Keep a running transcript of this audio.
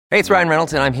Hey, it's Ryan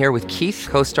Reynolds, and I'm here with Keith,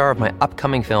 co-star of my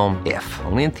upcoming film, If,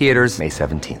 only in theaters May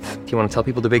 17th. Do you want to tell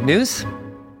people the big news?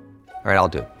 All right, I'll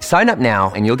do it. Sign up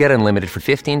now and you'll get unlimited for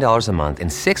 $15 a month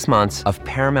and 6 months of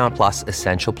Paramount Plus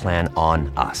Essential Plan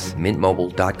on us.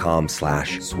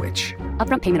 MintMobile.com/switch.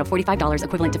 Upfront payment of $45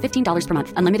 equivalent to $15 per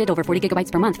month. Unlimited over 40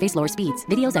 gigabytes per month. Face lower speeds.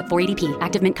 Videos at 480p.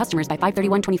 Active Mint customers by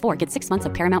 531.24 get 6 months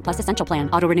of Paramount Plus Essential Plan.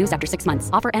 Auto renews after 6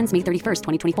 months. Offer ends May 31st,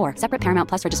 2024. Separate Paramount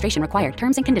Plus registration required.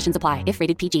 Terms and conditions apply if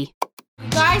rated PG. You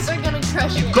guys are gonna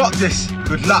crush it. Got this.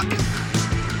 Good luck.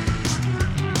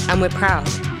 And we're proud.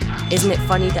 Isn't it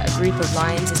funny that a group of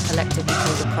lions is collectively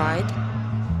called a pride?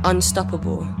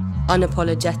 Unstoppable,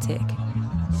 unapologetic.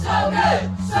 So good!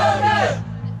 So good!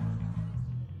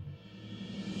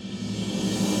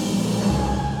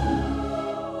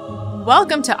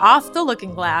 Welcome to Off the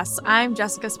Looking Glass. I'm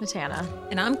Jessica Smetana.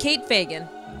 And I'm Kate Fagan.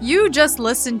 You just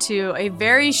listened to a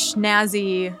very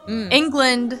schnazzy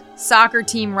England soccer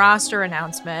team roster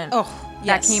announcement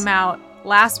that came out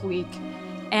last week.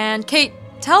 And Kate,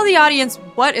 tell the audience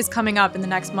what is coming up in the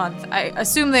next month. I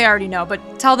assume they already know,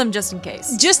 but tell them just in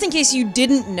case. Just in case you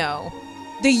didn't know,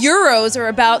 the Euros are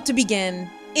about to begin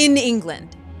in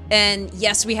England. And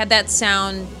yes, we had that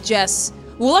sound, Jess.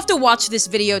 We'll have to watch this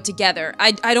video together.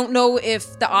 I don't know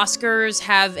if the Oscars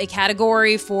have a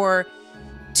category for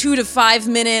 2 to 5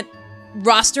 minute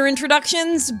roster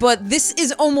introductions, but this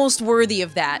is almost worthy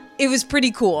of that. It was pretty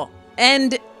cool.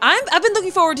 And I've been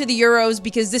looking forward to the Euros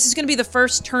because this is going to be the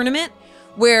first tournament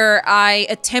where I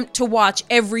attempt to watch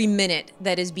every minute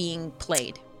that is being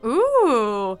played.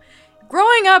 Ooh.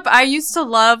 Growing up, I used to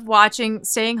love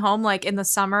staying home like in the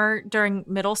summer during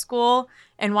middle school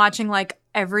and watching like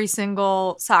every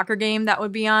single soccer game that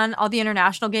would be on. All the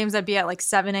international games that'd be at like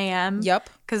 7 a.m. Yep.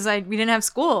 Because we didn't have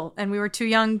school and we were too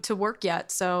young to work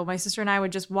yet. So my sister and I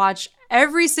would just watch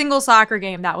every single soccer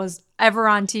game that was ever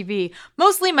on TV.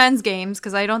 Mostly men's games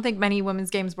because I don't think many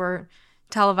women's games were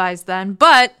televised then.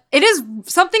 But it is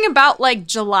something about like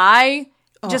July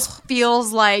just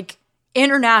feels like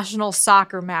international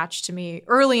soccer match to me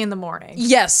early in the morning.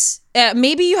 Yes.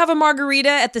 Maybe you have a margarita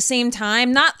at the same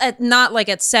time, not like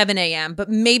at 7 a.m., but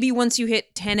maybe once you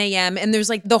hit 10 a.m. and there's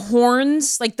like the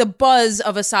horns, like the buzz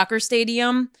of a soccer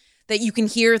stadium that you can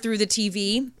hear through the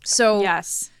TV. So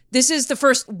yes, this is the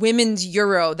first women's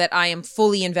Euro that I am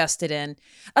fully invested in.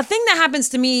 A thing that happens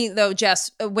to me though,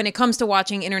 Jess, when it comes to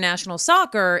watching international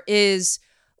soccer is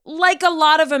like a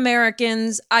lot of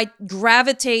Americans, I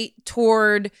gravitate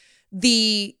toward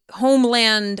the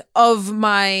homeland of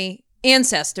my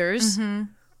ancestors,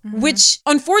 which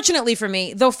unfortunately for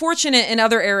me, though fortunate in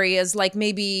other areas like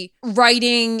maybe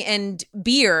writing and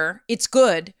beer, it's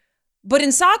good. But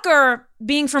in soccer,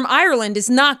 being from Ireland is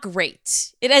not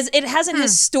great. It hasn't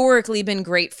historically been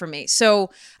great for me.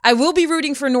 So I will be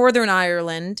rooting for Northern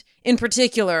Ireland in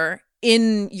particular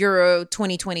in Euro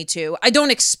 2022. I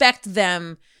don't expect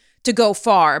them to go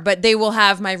far, but they will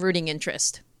have my rooting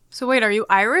interest. So wait, are you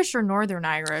Irish or Northern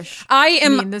Irish? I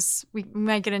am. I mean, we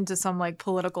might get into some like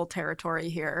political territory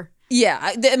here. Yeah,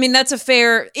 I mean, that's a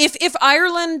fair... If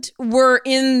Ireland were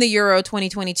in the Euro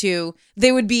 2022,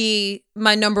 they would be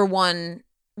my number one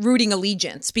rooting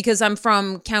allegiance because I'm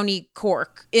from County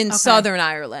Cork in Southern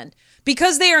Ireland.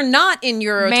 Because they are not in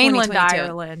Euro 2022. Mainland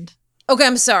Ireland. Okay,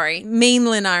 I'm sorry.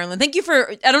 Mainland Ireland. Thank you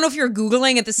for... I don't know if you're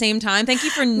Googling at the same time. Thank you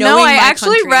for knowing my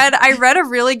country. I read a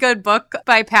really good book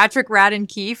by Patrick Radden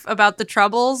Keefe about the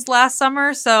Troubles last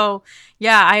summer. So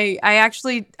yeah,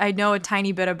 I know a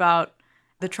tiny bit about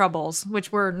the Troubles,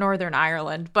 which were Northern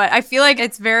Ireland. But I feel like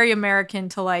it's very American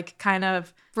to like kind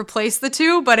of replace the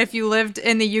two. But if you lived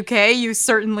in the UK, you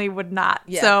certainly would not.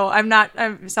 Yeah. So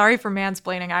I'm sorry for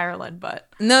mansplaining Ireland, but.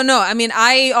 No. I mean,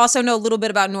 I also know a little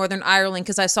bit about Northern Ireland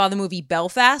because I saw the movie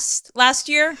Belfast last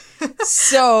year.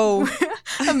 So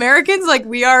Americans, like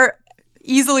we are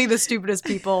easily the stupidest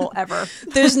people ever.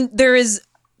 There is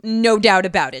no doubt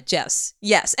about it, Jess.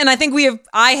 Yes. And I think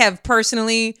I have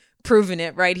personally proven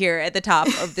it right here at the top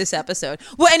of this episode.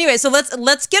 Well, anyway, so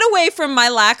let's get away from my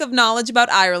lack of knowledge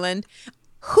about Ireland.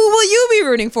 Who will you be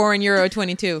rooting for in Euro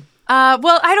 22?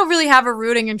 Well, I don't really have a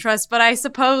rooting interest, but I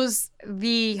suppose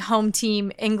the home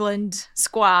team England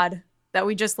squad that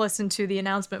we just listened to the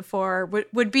announcement for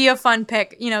would be a fun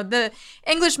pick. You know, the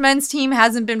English men's team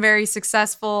hasn't been very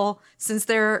successful since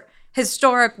their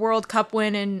historic World Cup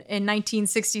win in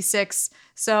 1966.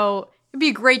 So it'd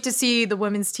be great to see the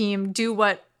women's team do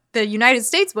what the United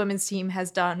States women's team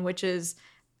has done, which is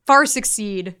far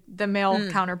succeed the male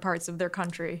counterparts of their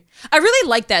country. I really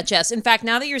like that, Jess. In fact,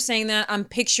 now that you're saying that, I'm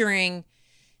picturing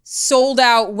sold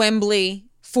out Wembley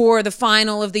for the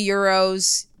final of the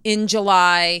Euros in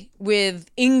July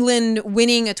with England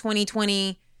winning a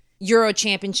 2020 Euro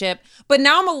Championship. But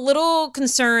now I'm a little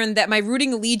concerned that my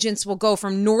rooting allegiance will go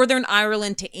from Northern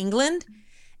Ireland to England.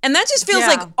 And that just feels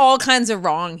like all kinds of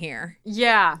wrong here.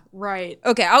 Yeah, right.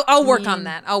 Okay, I'll work on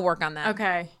that. I'll work on that.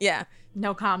 Okay. Yeah.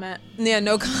 No comment. Yeah,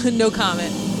 no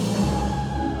comment.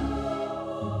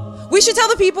 We should tell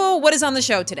the people what is on the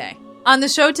show today. On the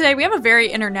show today, we have a very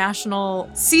international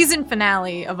season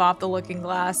finale of Off the Looking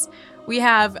Glass. We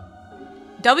have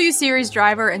W Series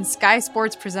driver and Sky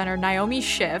Sports presenter Naomi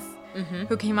Schiff,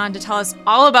 who came on to tell us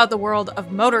all about the world of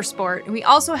motorsport. And we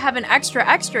also have an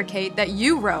extra, Kate, that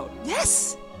you wrote.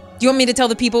 Yes. Do you want me to tell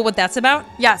the people what that's about?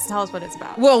 Yes, tell us what it's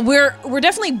about. Well, we're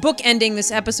definitely bookending this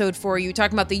episode for you,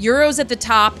 talking about the Euros at the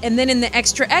top, and then in the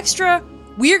extra,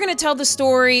 we are going to tell the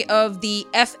story of the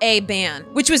FA ban,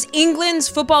 which was England's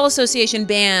Football Association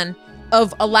ban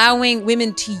of allowing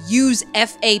women to use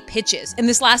FA pitches. And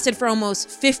this lasted for almost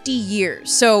 50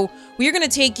 years. So we are going to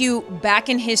take you back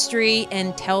in history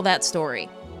and tell that story.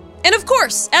 And of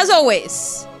course, as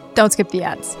always, don't skip the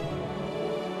ads.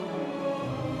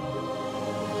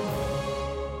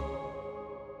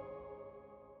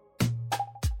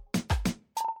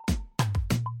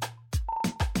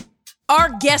 Our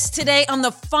guest today on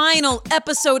the final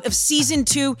episode of Season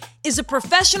 2 is a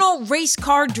professional race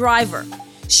car driver.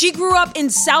 She grew up in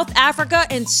South Africa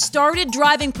and started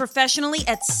driving professionally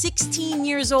at 16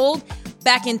 years old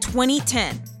back in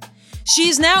 2010. She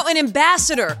is now an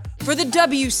ambassador for the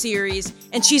W Series,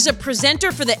 and she's a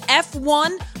presenter for the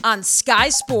F1 on Sky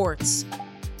Sports.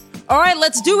 All right,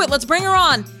 let's do it. Let's bring her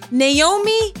on.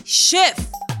 Naomi Schiff.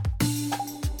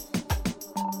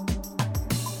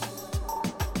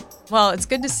 Well, it's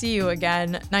good to see you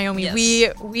again, Naomi.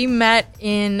 Yes. We met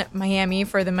in Miami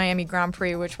for the Miami Grand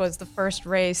Prix, which was the first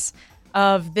race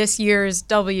of this year's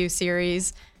W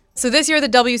Series. So this year, the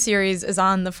W Series is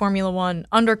on the Formula One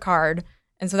undercard.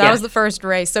 And so that was the first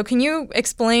race. So can you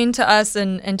explain to us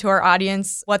and to our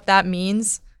audience what that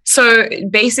means? So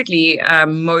basically,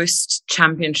 most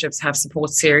championships have support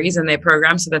series in their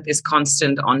program so that there's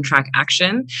constant on-track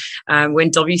action. When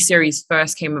W Series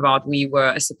first came about, we were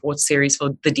a support series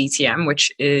for the DTM,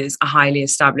 which is a highly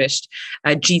established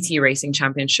GT racing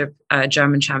championship,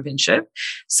 German championship.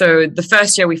 So the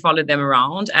first year we followed them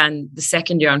around, and the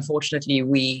second year, unfortunately,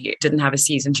 we didn't have a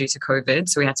season due to COVID,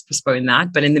 so we had to postpone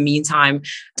that. But in the meantime,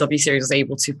 W Series was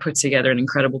able to put together an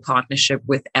incredible partnership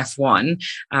with F1,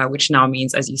 which now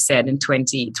means, as you said, in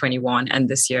 2021 and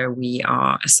this year we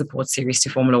are a support series to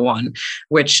Formula One,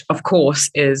 which of course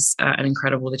is an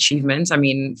incredible achievement. I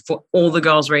mean, for all the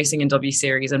girls racing in W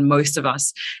Series and most of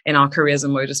us in our careers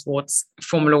in motorsports,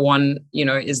 Formula One,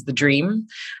 is the dream,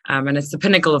 and it's the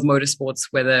pinnacle of motorsports,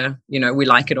 whether we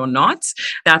like it or not.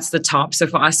 That's the top. So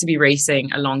for us to be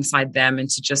racing alongside them and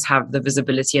to just have the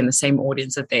visibility and the same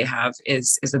audience that they have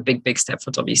is a big step for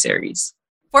W Series.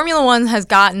 Formula One has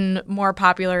gotten more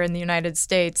popular in the United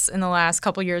States in the last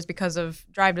couple years because of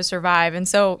Drive to Survive. And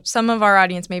so some of our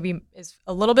audience maybe is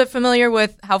a little bit familiar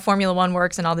with how Formula One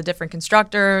works and all the different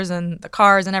constructors and the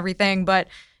cars and everything. But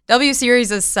W Series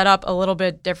is set up a little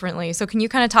bit differently. So can you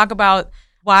kind of talk about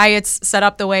why it's set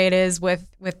up the way it is with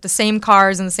the same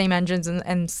cars and the same engines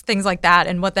and things like that,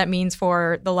 and what that means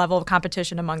for the level of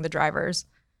competition among the drivers?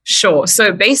 Sure.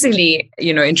 So basically,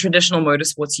 in traditional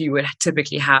motorsports, you would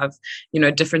typically have,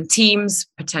 different teams,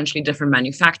 potentially different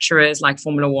manufacturers, like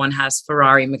Formula One has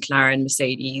Ferrari, McLaren,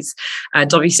 Mercedes.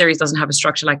 W Series doesn't have a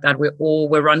structure like that.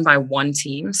 We're run by one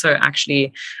team. So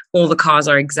actually, all the cars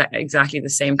are exactly the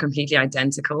same, completely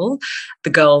identical.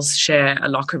 The girls share a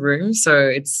locker room.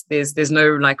 So there's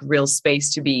no real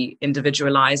space to be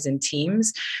individualized in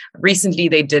teams. Recently,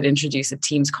 they did introduce a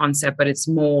teams concept, but it's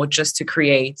more just to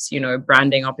create,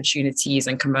 branding opportunities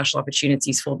and commercial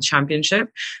opportunities for the championship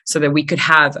so that we could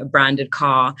have a branded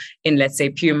car in, let's say,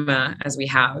 Puma, as we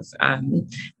have.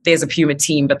 There's a Puma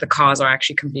team, but the cars are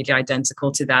actually completely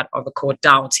identical to that of a Cord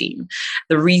Dow team.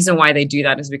 The reason why they do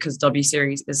that is because W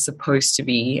Series is supposed to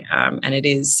be, and it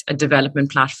is a development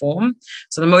platform.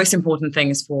 So the most important thing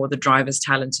is for the driver's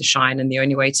talent to shine. And the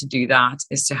only way to do that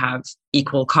is to have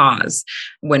equal cars.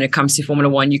 When it comes to Formula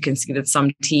One, you can see that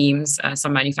some teams,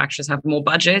 some manufacturers have more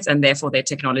budget and therefore their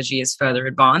technology is further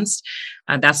advanced.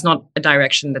 That's not a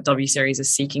direction that W Series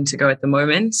is seeking to go at the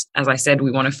moment. As I said,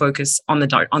 we want to focus on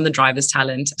the driver's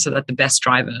talent so that the best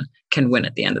driver can win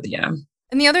at the end of the year.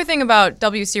 And the other thing about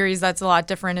W Series that's a lot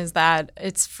different is that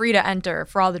it's free to enter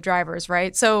for all the drivers,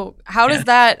 right? So how is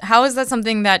that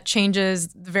something that changes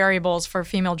the variables for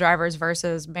female drivers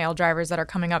versus male drivers that are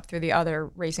coming up through the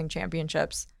other racing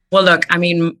championships? Well, look, I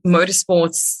mean,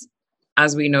 motorsports,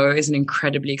 as we know, is an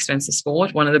incredibly expensive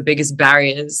sport. One of the biggest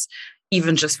barriers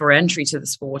even just for entry to the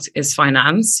sport, is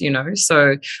finance,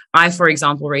 So I, for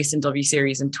example, raced in W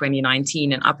Series in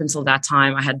 2019. And up until that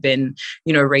time, I had been,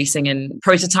 racing in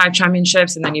prototype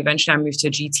championships. And then eventually I moved to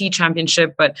a GT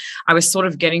championship. But I was sort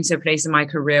of getting to a place in my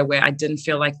career where I didn't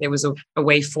feel like there was a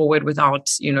way forward without,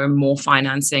 more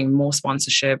financing, more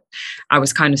sponsorship. I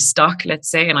was kind of stuck,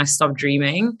 let's say, and I stopped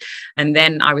dreaming. And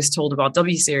then I was told about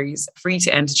W Series, free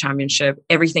to enter championship,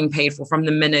 everything paid for from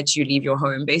the minute you leave your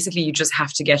home. Basically, you just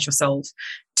have to get yourself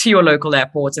to your local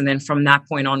airport. And then from that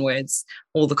point onwards,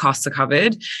 all the costs are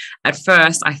covered. At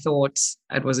first, I thought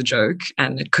it was a joke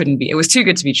and it couldn't be. It was too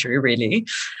good to be true, really.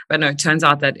 But no, it turns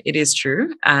out that it is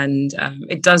true. And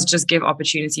it does just give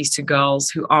opportunities to girls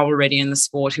who are already in the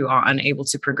sport, who are unable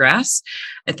to progress.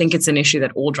 I think it's an issue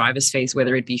that all drivers face,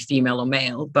 whether it be female or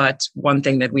male. But one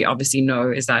thing that we obviously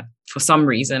know is that for some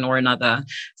reason or another,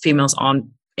 females aren't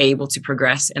able to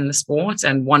progress in the sport.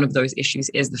 And one of those issues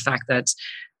is the fact that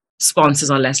sponsors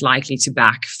are less likely to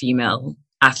back female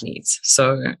athletes.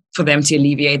 So for them to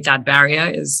alleviate that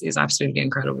barrier is absolutely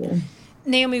incredible.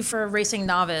 Naomi, for a racing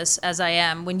novice as I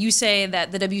am, when you say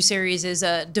that the W Series is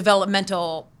a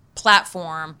developmental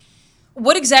platform,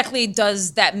 what exactly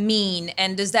does that mean?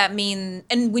 And does that mean,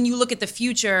 and when you look at the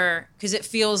future, because it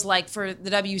feels like for the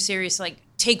W Series, like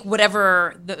take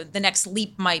whatever the next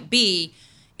leap might be,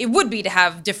 it would be to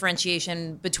have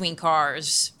differentiation between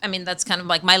cars. I mean, that's kind of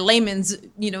like my layman's,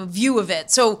 view of it.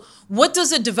 So what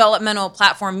does a developmental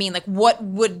platform mean? Like, what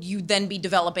would you then be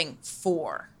developing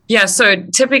for? Yeah, so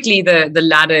typically the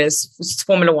ladder is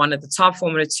Formula 1 at the top,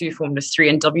 Formula 2, Formula 3,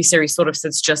 and W Series sort of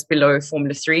sits just below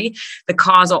Formula 3. The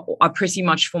cars are pretty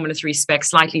much Formula 3 specs,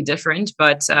 slightly different.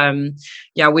 But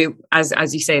we,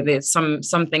 as you say, there's some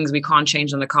things we can't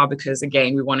change on the car because,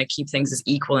 again, we want to keep things as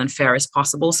equal and fair as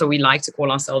possible. So we like to call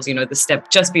ourselves, the step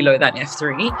just below that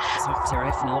F3.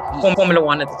 Formula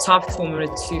 1 at the top, Formula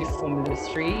 2, Formula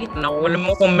 3. Now,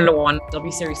 Formula 1,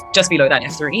 W Series just below that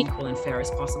F3. Equal and fair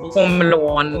as possible. Formula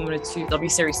 1, Formula 2, W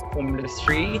Series, Formula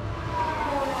 3.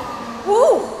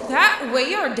 Woo!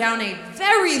 We are down a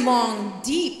very long,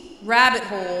 deep rabbit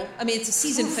hole. I mean, it's a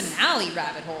season finale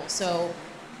rabbit hole, so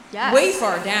yes. Way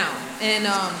far down. And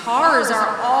cars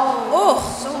are all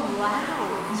so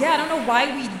loud. Yeah, I don't know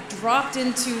why we dropped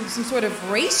into some sort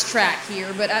of racetrack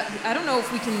here, but I don't know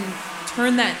if we can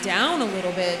turn that down a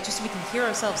little bit just so we can hear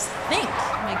ourselves think.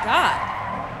 Oh my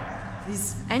God.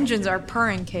 These engines are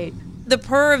purring, Kate. The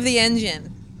purr of the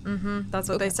engine. Mm-hmm. That's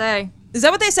what they say. Is that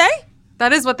what they say?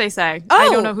 That is what they say. Oh. I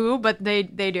don't know who, but they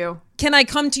do. Can I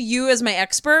come to you as my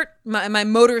expert, my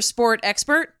motorsport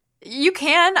expert? You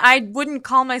can. I wouldn't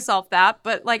call myself that,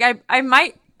 but like I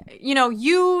might. You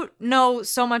know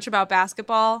so much about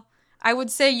basketball. I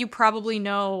would say you probably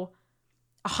know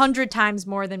 100 times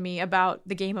more than me about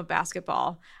the game of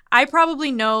basketball. I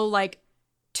probably know like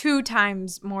 2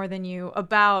 times more than you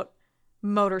about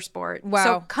motorsport. Wow.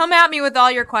 So come at me with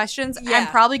all your questions. Yeah. I'm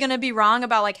probably going to be wrong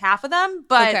about like half of them,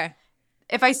 but okay.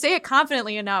 If I say it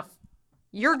confidently enough,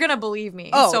 you're going to believe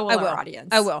me. Oh, so will I will. Our audience.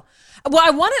 I will. Well,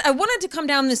 I wanted to come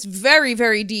down this very,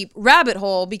 very deep rabbit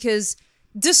hole because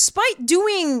despite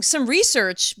doing some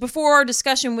research before our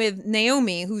discussion with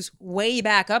Naomi, who's way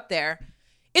back up there,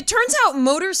 it turns out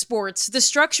motorsports, the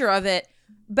structure of it,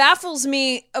 baffles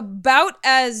me about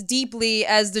as deeply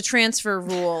as the transfer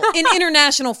rule in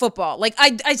international football. Like,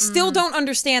 I still don't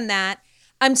understand that.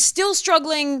 I'm still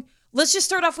struggling. Let's just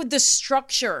start off with the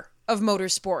structure of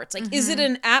motorsports. Like, is it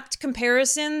an apt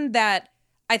comparison that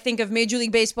I think of Major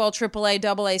League Baseball, AAA,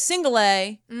 AA, single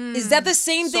A? Is that the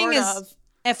same thing as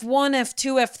F1,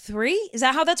 F2, F3? Is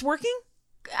that how that's working?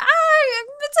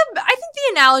 I think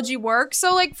the analogy works.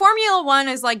 So, like, Formula 1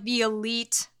 is like the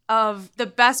elite of the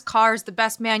best cars, the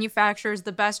best manufacturers,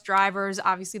 the best drivers,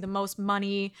 obviously the most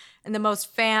money and the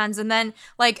most fans. And then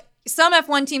like some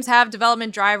F1 teams have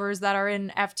development drivers that are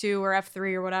in F2 or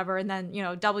F3 or whatever. And then,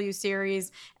 W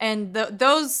Series. And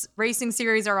those racing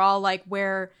series are all like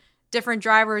where different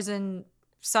drivers and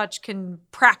such can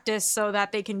practice so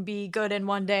that they can be good and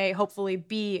one day hopefully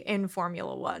be in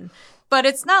Formula 1. But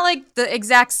it's not like the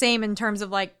exact same in terms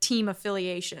of like team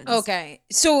affiliations. Okay.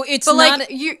 So it's but not...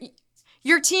 like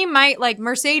your team might, like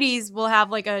Mercedes will have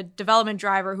like a development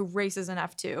driver who races in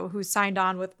F2, who's signed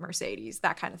on with Mercedes,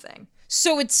 that kind of thing.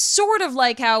 So it's sort of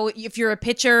like how if you're a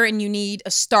pitcher and you need a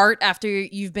start after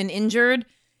you've been injured,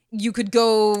 you could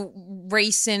go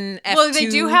race in F2. Well, they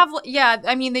do have,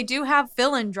 they do have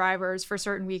fill-in drivers for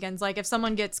certain weekends. Like if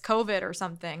someone gets COVID or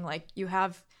something, like you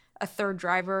have a third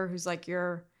driver who's like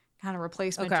your kind of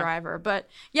replacement driver. But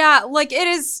yeah, like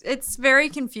it's very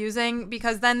confusing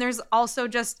because then there's also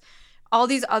just all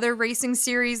these other racing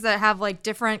series that have like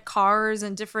different cars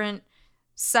and different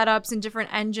setups and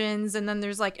different engines, and then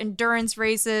there's like endurance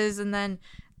races, and then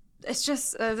it's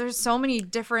just there's so many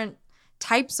different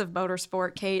types of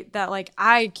motorsport, Kate, that like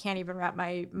I can't even wrap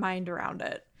my mind around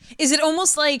it. Is it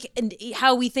almost like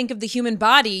how we think of the human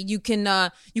body? You can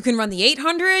run the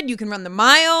 800, you can run the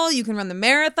mile, you can run the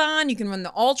marathon, you can run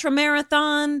the ultra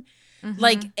marathon.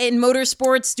 Like in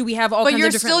motorsports, do we have all kinds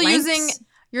of different lengths?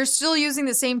 You're still using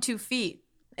the same 2 feet.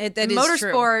 That in is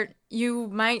motorsport, true. you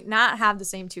might not have the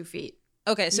same 2 feet.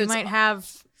 Okay, so you might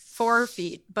have 4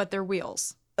 feet, but they're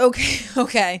wheels.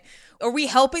 Okay. Are we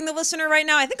helping the listener right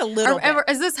now? I think a little bit.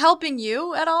 Is this helping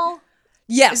you at all?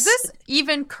 Yes. Is this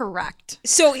even correct?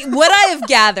 So what I have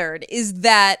gathered is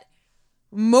that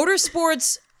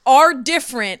motorsports are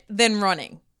different than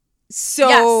running.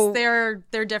 So yes,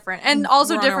 they're different, and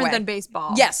also different than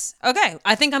baseball. Yes. Okay.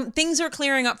 I think things are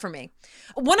clearing up for me.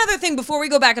 One other thing before we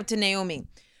go back up to Naomi.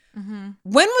 When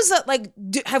was that? Like,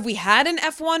 have we had an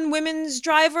F1 women's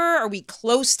driver? Are we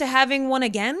close to having one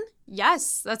again?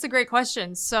 Yes, that's a great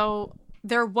question. So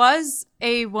there was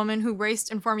a woman who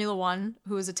raced in Formula One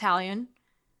who was Italian.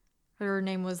 Her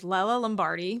name was Lella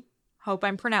Lombardi. Hope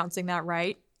I'm pronouncing that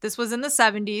right. This was in the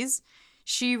 70s.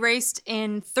 She raced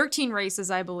in 13 races,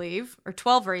 I believe, or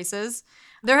 12 races.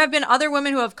 There have been other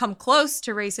women who have come close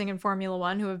to racing in Formula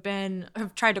One who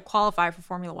have tried to qualify for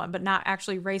Formula One, but not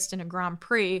actually raced in a Grand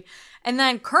Prix. And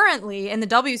then currently in the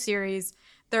W Series,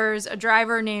 there's a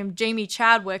driver named Jamie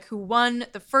Chadwick who won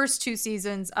the first 2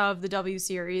 seasons of the W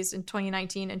Series in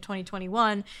 2019 and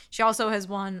 2021. She also has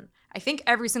won, I think,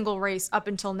 every single race up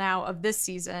until now of this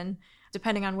season,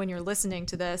 depending on when you're listening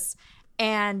to this.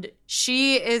 And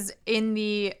she is in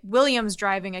the Williams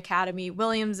Driving Academy.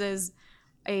 Williams is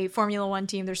a Formula One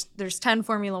team. There's 10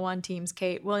 Formula One teams,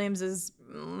 Kate. Williams is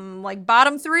like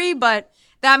bottom 3, but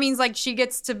that means like she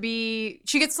gets to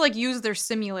like use their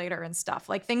simulator and stuff,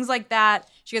 like things like that.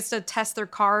 She gets to test their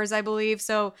cars, I believe.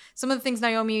 So some of the things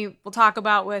Naomi will talk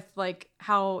about with like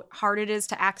how hard it is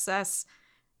to access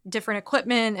different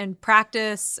equipment and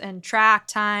practice and track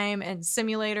time and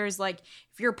simulators. Like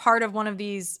if you're part of one of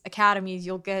these academies,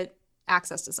 you'll get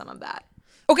access to some of that.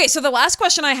 Okay, so the last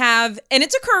question I have, and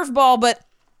it's a curveball, but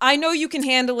I know you can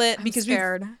handle it because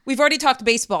we've already talked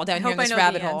baseball down here in this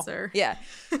rabbit hole. Yeah.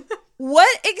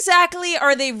 What exactly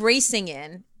are they racing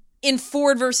in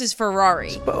Ford versus Ferrari?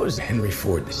 Suppose Henry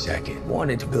Ford II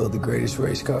wanted to build the greatest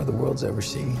race car the world's ever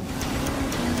seen.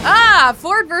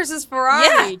 Ford versus Ferrari.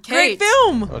 Yeah, Kate. great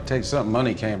film. Well, it takes something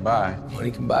money can't buy.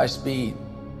 Money can buy speed.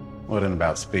 What then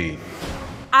about speed?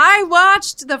 I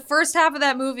watched the first half of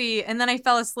that movie and then I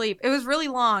fell asleep. It was really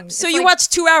long. So you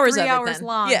watched 2 hours of it 3 hours then.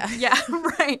 long. Yeah,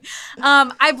 right.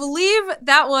 I believe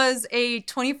that was a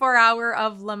 24-hour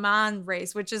of Le Mans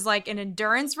race, which is like an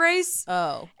endurance race.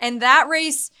 Oh. And that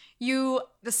race, the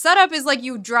setup is like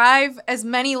you drive as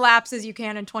many laps as you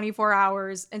can in 24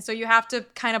 hours. And so you have to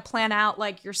kind of plan out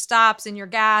like your stops and your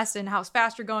gas and how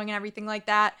fast you're going and everything like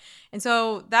that. And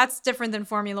so that's different than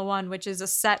Formula One, which is a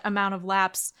set amount of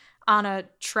laps on a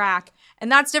track.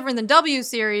 And that's different than W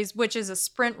Series, which is a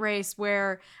sprint race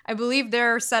where I believe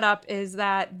their setup is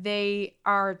that they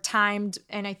are timed,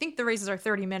 and I think the races are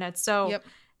 30 minutes. So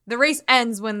the race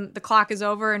ends when the clock is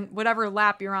over, and whatever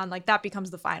lap you're on, like that becomes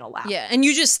the final lap. Yeah, and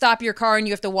you just stop your car and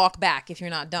you have to walk back if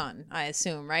you're not done, I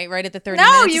assume, right? Right at the 30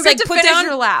 minutes. No, you get to finish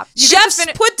your lap. Chefs,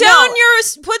 put down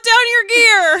your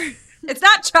gear. It's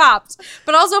not chopped.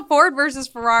 But also Ford versus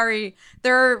Ferrari,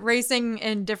 they're racing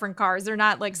in different cars. They're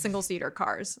not like single-seater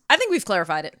cars. I think we've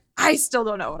clarified it. I still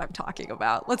don't know what I'm talking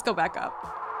about. Let's go back up.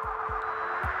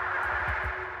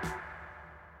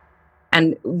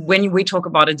 And when we talk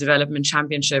about a development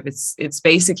championship, it's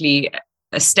basically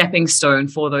a stepping stone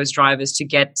for those drivers to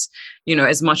get,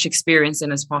 as much experience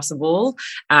in as possible,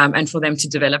 and for them to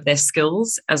develop their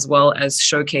skills as well as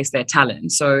showcase their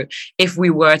talent. So if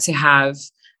we were to have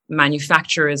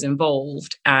manufacturers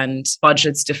involved and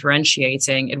budgets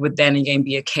differentiating, it would then again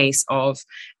be a case of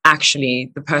actually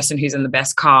the person who's in the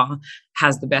best car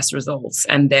has the best results,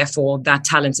 and therefore that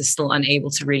talent is still unable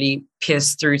to really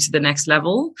pierce through to the next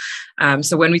level.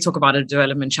 So when we talk about a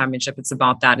development championship, it's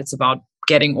about that. It's about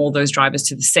getting all those drivers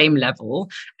to the same level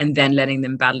and then letting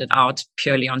them battle it out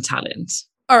purely on talent.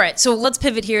 All right, so let's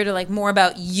pivot here to like more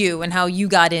about you and how you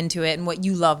got into it and what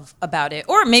you love about it,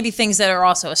 or maybe things that are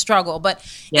also a struggle. But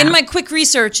in my quick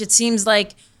research, it seems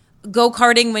like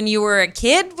go-karting when you were a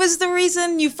kid was the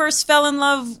reason you first fell in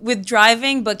love with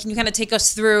driving. But can you kind of take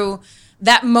us through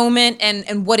that moment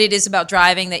and what it is about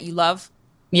driving that you love?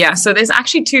 Yeah, so there's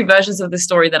actually two versions of the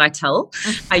story that I tell.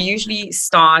 I usually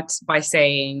start by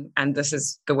saying, and this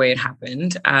is the way it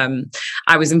happened.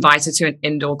 I was invited to an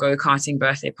indoor go-karting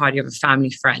birthday party of a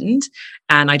family friend,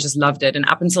 and I just loved it. And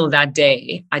up until that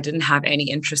day, I didn't have any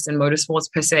interest in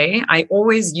motorsports per se. I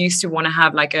always used to want to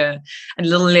have like a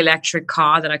little electric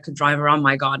car that I could drive around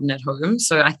my garden at home.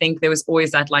 So I think there was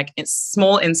always that like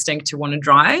small instinct to want to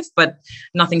drive, but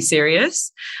nothing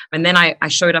serious. And then I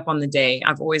showed up on the day.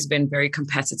 I've always been very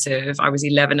competitive. I was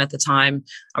 11 at the time.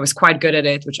 I was quite good at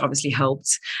it, which obviously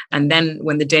helped. And then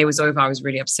when the day was over, I was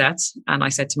really upset. And I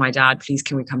said to my dad, please,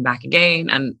 can we come back again?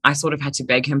 And I sort of had to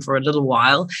beg him for a little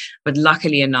while. But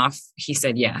luckily enough, he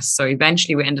said yes. So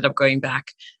eventually we ended up going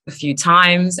back a few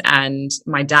times. And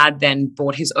my dad then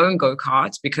bought his own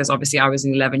go-kart because obviously I was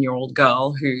an 11-year-old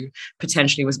girl who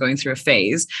potentially was going through a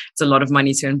phase. It's a lot of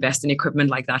money to invest in equipment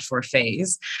like that for a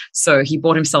phase. So he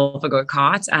bought himself a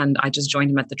go-kart and I just joined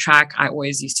him at the track. I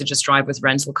always used to just drive with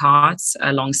rental carts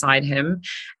alongside him.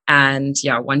 And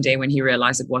yeah, one day when he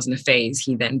realized it wasn't a phase,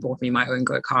 he then bought me my own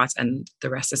go-kart and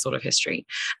the rest is sort of history.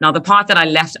 Now, the part that I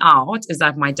left out is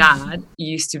that my dad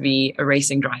used to be a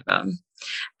racing driver.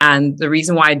 And the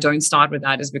reason why I don't start with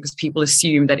that is because people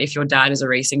assume that if your dad is a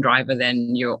racing driver,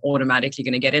 then you're automatically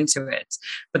going to get into it.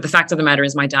 But the fact of the matter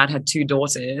is my dad had 2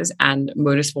 daughters and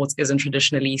motorsports isn't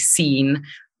traditionally seen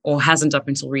or hasn't up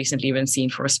until recently been seen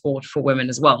for a sport for women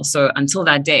as well. So until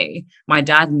that day, my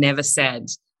dad never said,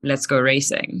 let's go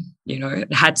racing. You know,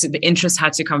 the interest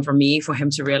had to come from me for him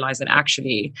to realize that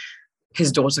actually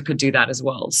his daughter could do that as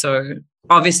well. So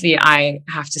obviously I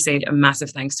have to say a massive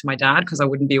thanks to my dad because I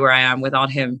wouldn't be where I am without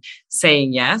him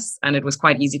saying yes. And it was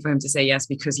quite easy for him to say yes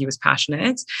because he was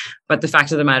passionate. But the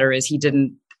fact of the matter is he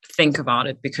didn't think about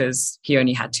it because he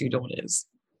only had 2 daughters.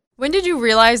 When did you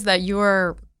realize that you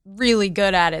were really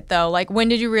good at it though? Like when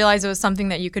did you realize it was something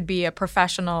that you could be a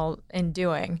professional in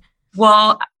doing?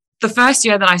 Well, the first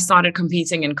year that I started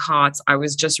competing in karts, I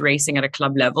was just racing at a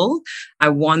club level. I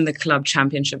won the club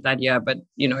championship that year, but,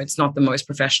 you know, it's not the most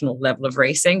professional level of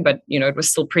racing, but, you know, it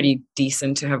was still pretty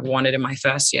decent to have won it in my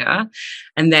first year.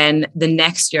 And then the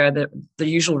next year, the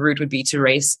usual route would be to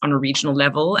race on a regional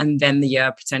level. And then the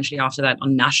year potentially after that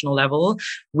on national level,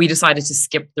 we decided to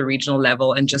skip the regional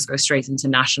level and just go straight into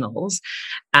nationals.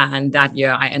 And that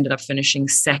year I ended up finishing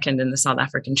second in the South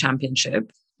African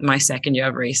Championship, my second year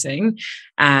of racing.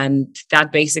 And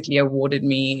that basically awarded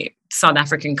me South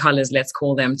African colors, let's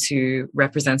call them, to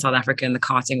represent South Africa in the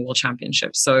karting world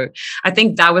championship. So I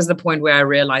think that was the point where I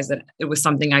realized that it was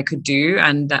something I could do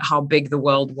and that how big the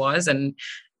world was. And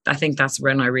I think that's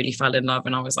when I really fell in love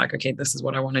and I was like, okay, this is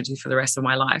what I want to do for the rest of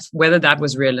my life. Whether that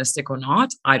was realistic or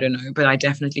not, I don't know, but I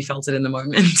definitely felt it in the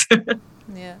moment.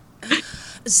 Yeah.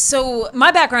 So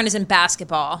my background is in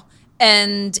basketball.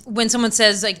 And when someone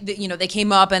says, like, you know, they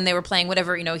came up and they were playing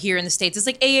whatever, you know, here in the States, it's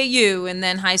like AAU and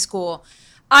then high school.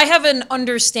 I have an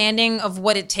understanding of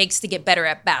what it takes to get better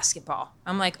at basketball.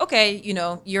 I'm like, okay, you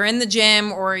know, you're in the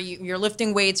gym or you're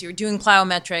lifting weights, you're doing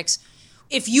plyometrics.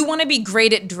 If you want to be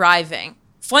great at driving,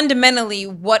 fundamentally,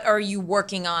 what are you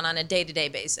working on a day-to-day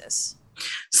basis?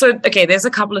 So, okay, there's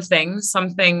a couple of things. Some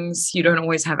things you don't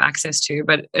always have access to,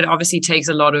 but it obviously takes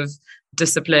a lot of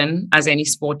discipline, as any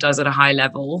sport does at a high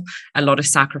level, a lot of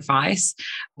sacrifice.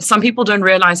 Some people don't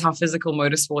realize how physical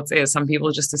motorsports is. Some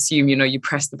people just assume, you know, you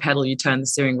press the pedal, you turn the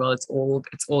steering wheel, it's all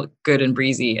good and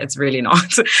breezy. It's really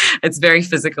not. It's very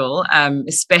physical,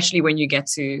 especially when you get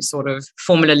to sort of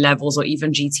Formula levels or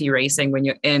even GT racing, when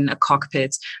you're in a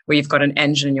cockpit where you've got an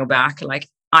engine in your back. Like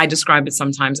I describe it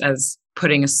sometimes as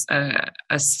putting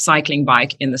a cycling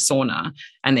bike in the sauna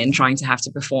and then trying to have to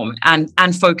perform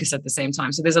and focus at the same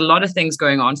time. So there's a lot of things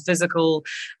going on. Physical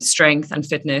strength and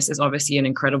fitness is obviously an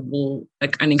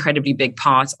incredibly big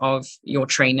part of your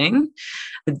training.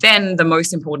 But then the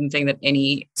most important thing that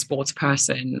any sports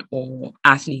person or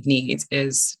athlete needs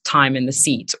is time in the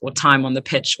seat or time on the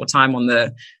pitch or time on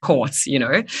the courts, you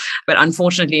know. But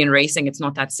unfortunately in racing, it's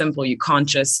not that simple. You can't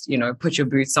just, you know, put your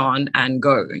boots on and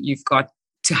go. You've got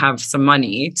to have some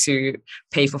money to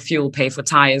pay for fuel, pay for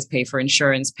tires, pay for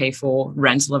insurance, pay for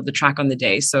rental of the track on the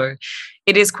day. So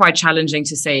it is quite challenging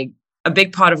to say. A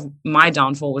big part of my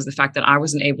downfall was the fact that I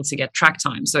wasn't able to get track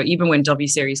time. So even when W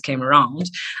Series came around,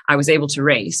 I was able to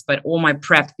race, but all my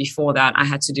prep before that I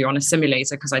had to do on a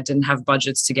simulator because I didn't have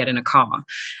budgets to get in a car.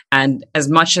 And as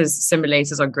much as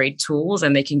simulators are great tools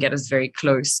and they can get us very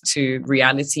close to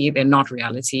reality, they're not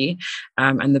reality.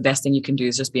 And the best thing you can do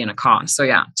is just be in a car. So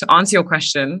yeah, to answer your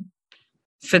question,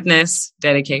 fitness,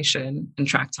 dedication, and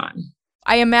track time.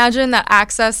 I imagine that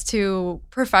access to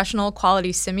professional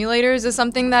quality simulators is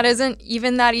something that isn't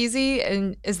even that easy.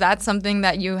 And is that something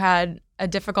that you had a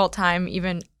difficult time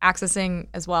even accessing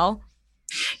as well?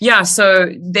 Yeah, so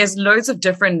there's loads of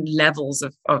different levels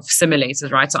of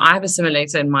simulators, right? So I have a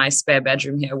simulator in my spare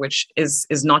bedroom here, which is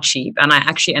not cheap. And I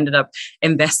actually ended up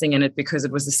investing in it because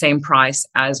it was the same price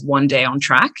as one day on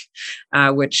track,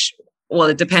 which, well,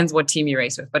 it depends what team you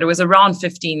race with, but it was around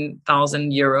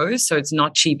 15,000 euros. So it's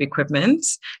not cheap equipment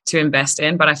to invest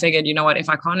in. But I figured, you know what, if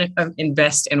I can't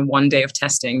invest in one day of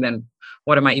testing, then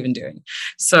what am I even doing?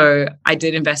 So I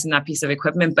did invest in that piece of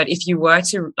equipment. But if you were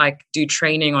to like do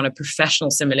training on a professional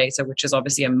simulator, which is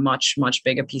obviously a much, much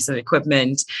bigger piece of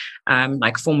equipment,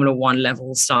 like Formula One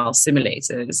level style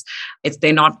simulators,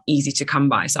 they're not easy to come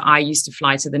by. So I used to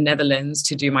fly to the Netherlands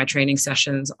to do my training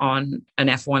sessions on an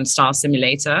F1 style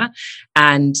simulator.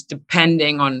 And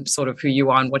depending on sort of who you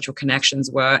are and what your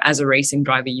connections were, as a racing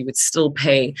driver, you would still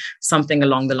pay something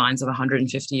along the lines of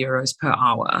 150 euros per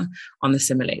hour on the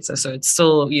simulator. So it's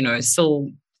still, still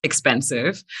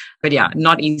expensive, but yeah,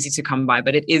 not easy to come by,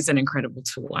 but it is an incredible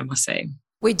tool, I must say.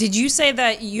 Wait, did you say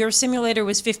that your simulator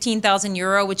was 15,000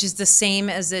 euro, which is the same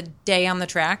as a day on the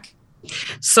track?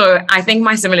 So I think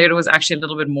my simulator was actually a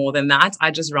little bit more than that.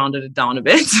 I just rounded it down a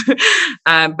bit.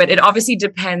 But it obviously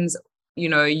depends.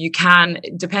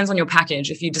 It depends on your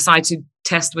package. If you decide to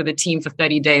test with a team for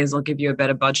 30 days, they'll give you a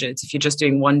better budget. If you're just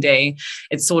doing one day,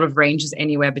 it sort of ranges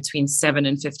anywhere between 7,000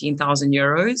 and 15,000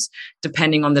 euros,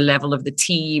 depending on the level of the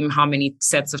team, how many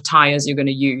sets of tires you're going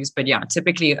to use. But yeah,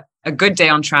 typically a good day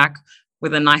on track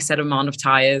with a nice set amount of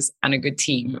tires and a good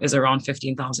team is around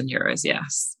 15,000 euros.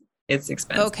 Yes, it's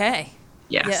expensive. Okay.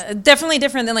 Yes. Yeah, definitely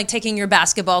different than like taking your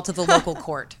basketball to the local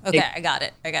court. Okay, I got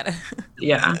it.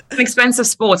 Yeah. An expensive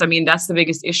sport. I mean, that's the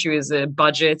biggest issue is the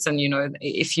budgets. And,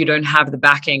 if you don't have the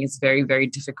backing, it's very, very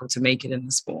difficult to make it in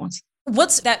the sport.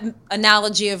 What's that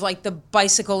analogy of like the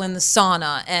bicycle in the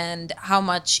sauna and how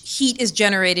much heat is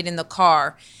generated in the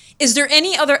car? Is there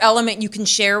any other element you can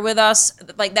share with us,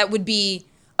 like that would be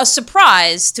a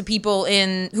surprise to people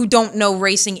who don't know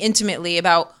racing intimately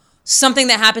about something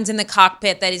that happens in the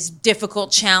cockpit that is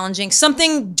difficult, challenging,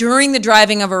 something during the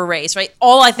driving of a race, right?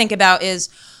 All I think about is,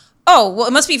 oh, well,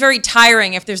 it must be very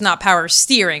tiring if there's not power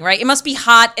steering, right? It must be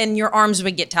hot and your arms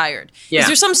would get tired. Yeah. Is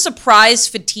there some surprise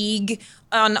fatigue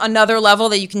on another level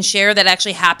that you can share that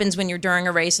actually happens when you're during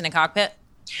a race in a cockpit?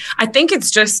 I think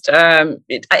it's just,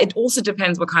 it also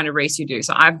depends what kind of race you do.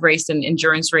 So I've raced in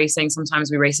endurance racing. Sometimes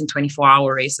we race in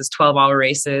 24-hour races, 12-hour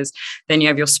races. Then you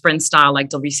have your sprint style like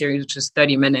W Series, which is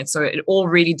 30 minutes. So it all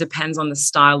really depends on the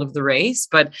style of the race.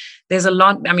 But there's a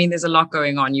lot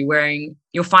going on. You're wearing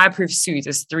your fireproof suit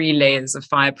is 3 layers of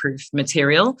fireproof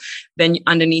material. Then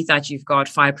underneath that, you've got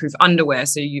fireproof underwear.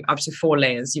 So you up to 4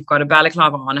 layers. You've got a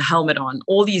balaclava on, a helmet on,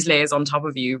 all these layers on top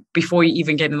of you. Before you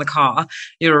even get in the car,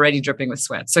 you're already dripping with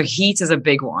sweat. So heat is a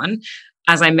big one.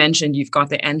 As I mentioned, you've got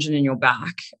the engine in your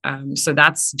back. So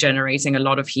that's generating a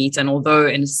lot of heat. And although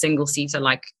in a single seater,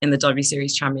 like in the W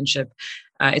Series Championship,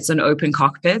 it's an open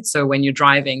cockpit. So when you're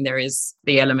driving, there is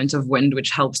the element of wind,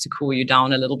 which helps to cool you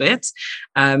down a little bit.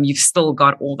 You've still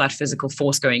got all that physical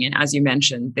force going in. As you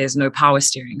mentioned, there's no power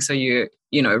steering. So you're,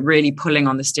 really pulling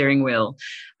on the steering wheel.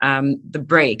 The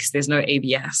brakes, there's no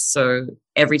ABS. So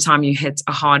every time you hit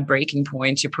a hard braking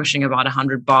point, you're pushing about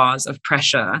 100 bars of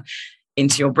pressure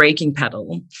into your braking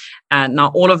pedal. And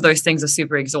now all of those things are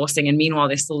super exhausting. And meanwhile,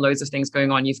 there's still loads of things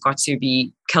going on. You've got to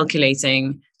be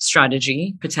calculating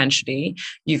strategy, potentially.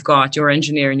 You've got your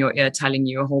engineer in your ear telling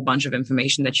you a whole bunch of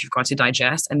information that you've got to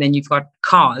digest. And then you've got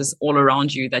cars all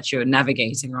around you that you're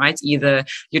navigating, right? Either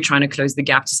you're trying to close the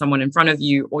gap to someone in front of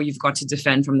you, or you've got to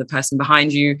defend from the person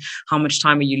behind you. How much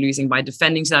time are you losing by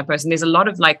defending to that person? There's a lot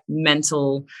of like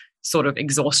mental sort of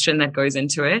exhaustion that goes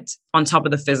into it on top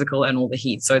of the physical and all the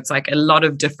heat. So it's like a lot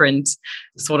of different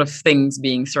sort of things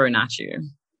being thrown at you.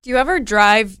 Do you ever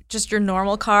drive just your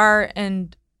normal car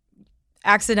and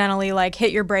accidentally like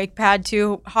hit your brake pad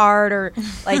too hard or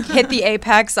like hit the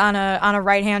apex on a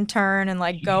right-hand turn and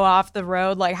like go off the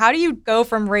road? Like, how do you go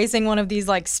from racing one of these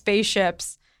like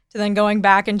spaceships to then going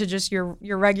back into just your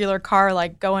regular car,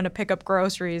 like going to pick up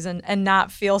groceries and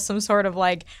not feel some sort of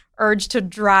like urge to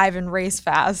drive and race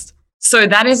fast? So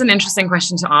that is an interesting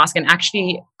question to ask. And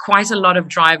actually, quite a lot of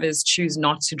drivers choose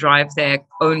not to drive their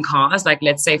own cars, like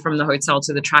let's say from the hotel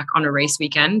to the track on a race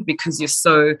weekend, because you're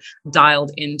so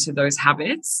dialed into those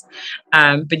habits.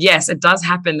 But yes, it does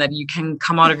happen that you can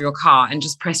come out of your car and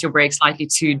just press your brakes slightly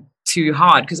too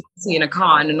hard, because obviously in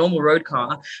a normal road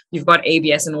car, you've got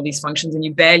ABS and all these functions and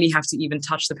you barely have to even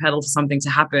touch the pedal for something to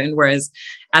happen. Whereas,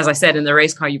 as I said, in the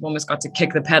race car, you've almost got to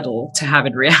kick the pedal to have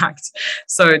it react.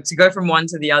 So to go from one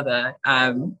to the other,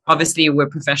 obviously we're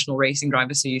professional racing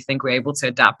drivers, so you think we're able to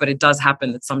adapt, but it does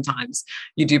happen that sometimes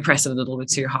you do press it a little bit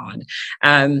too hard.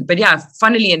 But yeah,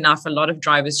 funnily enough, a lot of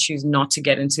drivers choose not to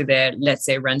get into their, let's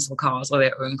say, rental cars or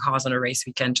their own cars on a race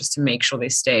weekend, just to make sure they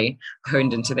stay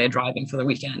honed into their driving for the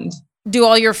weekend. Do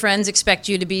all your friends expect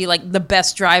you to be like the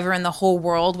best driver in the whole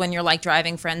world when you're like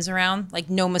driving friends around? Like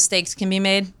no mistakes can be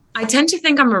made? I tend to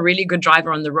think I'm a really good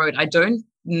driver on the road. I don't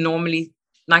normally,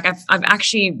 like I've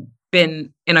actually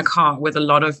been in a car with a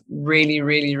lot of really,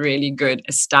 really, really good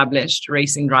established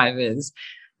racing drivers.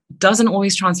 Doesn't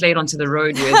always translate onto the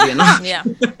road, weirdly enough. Yeah.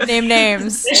 Name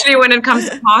names. Especially when it comes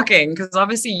to parking, because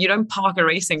obviously you don't park a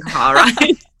racing car,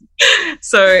 right?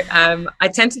 So I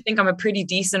tend to think I'm a pretty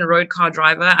decent road car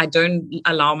driver. I don't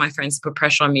allow my friends to put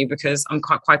pressure on me because I'm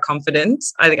quite confident.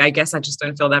 I guess I just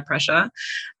don't feel that pressure.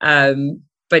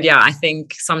 But yeah, I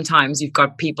think sometimes you've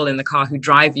got people in the car who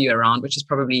drive you around, which is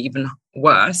probably even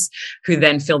worse, who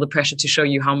then feel the pressure to show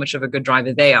you how much of a good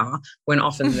driver they are, when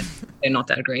often they're not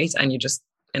that great and you're just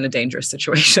in a dangerous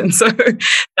situation. So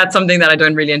that's something that I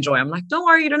don't really enjoy. I'm like, don't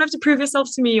worry, you don't have to prove yourself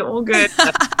to me. You're all good.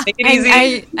 Take it easy.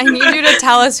 I need you to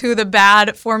tell us who the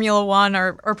bad Formula One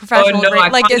or professional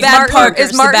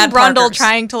is Martin Brundle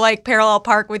trying to like parallel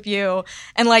park with you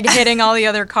and like hitting all the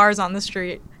other cars on the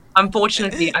street?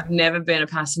 Unfortunately, I've never been a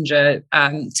passenger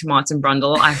to Martin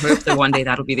Brundle. I hope that one day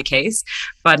that'll be the case.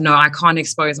 But no, I can't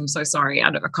expose. I'm so sorry.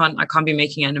 I can't be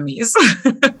making enemies.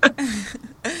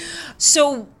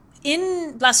 So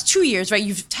in last 2 years, right,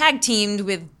 you've tag teamed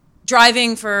with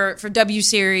driving for W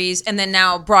Series and then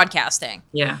now broadcasting.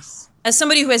 Yes. As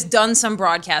somebody who has done some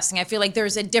broadcasting, I feel like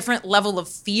there's a different level of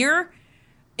fear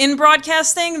in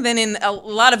broadcasting than in a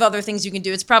lot of other things you can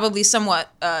do. It's probably somewhat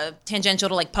tangential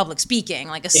to like public speaking,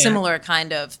 like a similar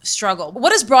kind of struggle.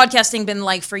 What has broadcasting been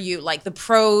like for you? Like the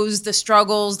pros, the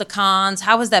struggles, the cons?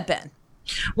 How has that been?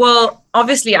 Well,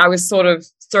 obviously I was sort of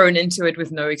thrown into it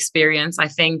with no experience. I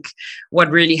think what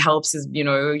really helps is,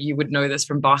 you would know this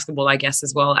from basketball, I guess,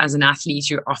 as well. As an athlete,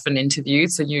 you're often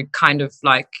interviewed. So you kind of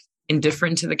like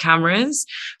indifferent to the cameras.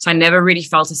 So I never really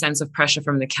felt a sense of pressure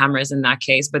from the cameras in that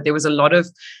case, but there was a lot of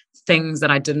things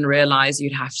that I didn't realize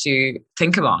you'd have to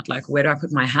think about, like where do I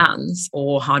put my hands,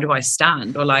 or how do I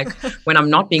stand, or like when I'm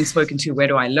not being spoken to, where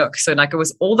do I look? So like it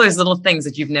was all those little things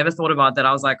that you've never thought about that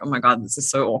I was like, oh my God, this is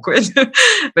so awkward.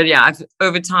 But yeah,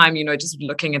 over time, just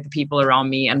looking at the people around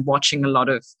me and watching a lot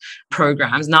of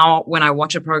programs. Now, when I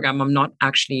watch a program, I'm not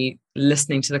actually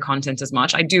listening to the content as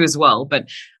much. I do as well, but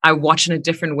I watch in a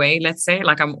different way. Let's say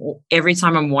like every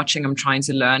time I'm watching, I'm trying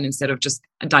to learn instead of just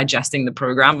digesting the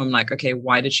program. I'm like, okay,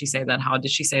 why did she say that? How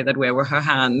did she say that? Where were her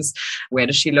hands? Where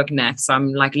does she look next? So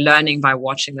I'm like learning by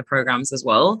watching the programs as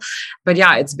well. But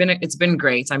yeah, it's been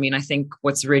great. I mean, I think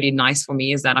what's really nice for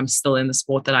me is that I'm still in the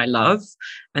sport that I love,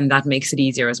 and that makes it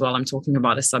easier as well. I'm talking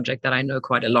about a subject that I know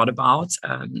quite a lot about.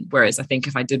 Whereas I think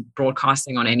if I did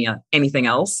broadcasting on anything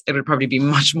else, it would probably be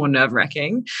much more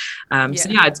nerve-wracking. So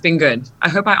yeah, it's been good. I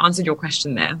hope I answered your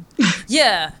question there.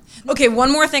 Yeah. Okay,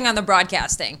 one more thing on the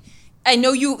broadcasting. I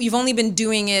know you've only been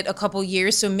doing it a couple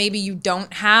years, so maybe you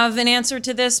don't have an answer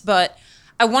to this, but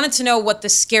I wanted to know what the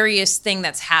scariest thing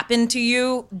that's happened to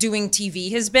you doing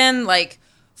TV has been. Like,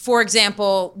 for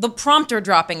example, the prompter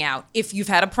dropping out, if you've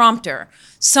had a prompter,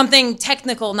 something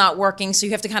technical not working, so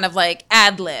you have to kind of like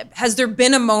ad lib. Has there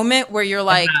been a moment where you're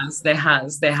like... There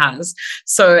has.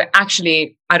 So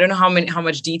actually, I don't know how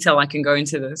much detail I can go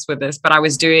into this with this, but I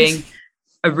was doing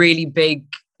a really big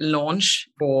launch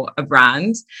for a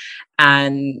brand,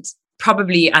 and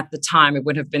probably at the time it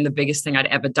would have been the biggest thing I'd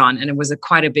ever done, and it was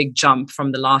quite a big jump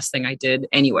from the last thing I did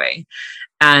anyway.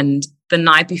 And the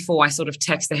night before, I sort of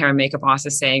text the hair and makeup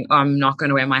artist saying, oh, I'm not going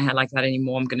to wear my hair like that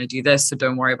anymore. I'm going to do this. So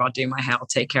don't worry about doing my hair. I'll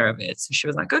take care of it. So she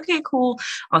was like, okay, cool.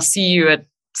 I'll see you at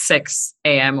 6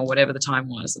 a.m. or whatever the time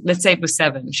was. Let's say it was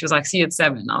 7. She was like, see you at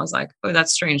 7. I was like, oh,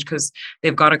 that's strange because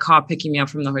they've got a car picking me up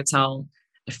from the hotel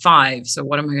at 5. So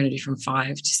what am I going to do from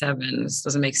 5 to 7? This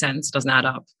doesn't make sense. It doesn't add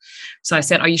up. So I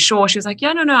said, are you sure? She was like,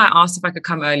 yeah, no. I asked if I could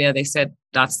come earlier. They said,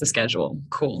 that's the schedule.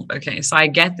 Cool. Okay. So I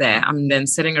get there. I'm then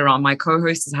sitting around. My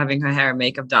co-host is having her hair and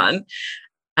makeup done.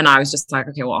 And I was just like,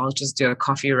 okay, well, I'll just do a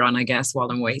coffee run, I guess, while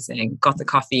I'm waiting. Got the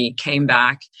coffee, came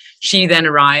back. She then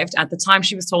arrived. At the time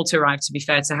she was told to arrive, to be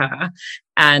fair to her.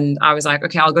 And I was like,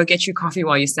 okay, I'll go get you coffee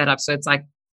while you set up. So it's like,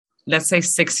 let's say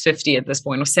 6:50 at this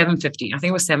point, or 7:50. I think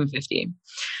it was 7:50.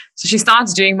 So she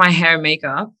starts doing my hair and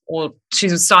makeup, or she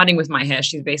was starting with my hair.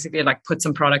 She's basically like put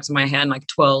some products in my hair and like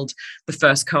twirled the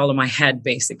first curl on my head,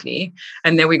 basically.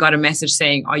 And then we got a message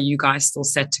saying, are you guys still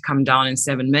set to come down in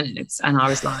 7 minutes? And I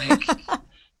was like,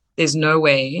 there's no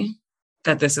way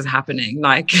that this is happening.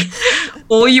 Like,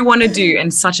 all you want to do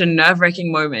in such a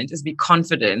nerve-wracking moment is be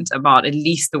confident about at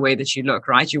least the way that you look,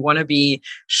 right? You want to be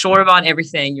sure about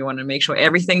everything. You want to make sure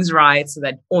everything's right so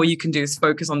that all you can do is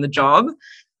focus on the job.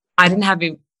 I didn't have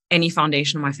any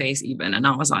foundation on my face even. And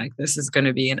I was like, this is going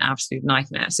to be an absolute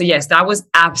nightmare. So yes, that was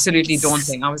absolutely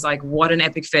daunting. I was like, what an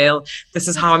epic fail. This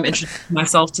is how I'm introducing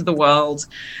myself to the world.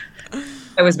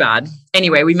 It was bad.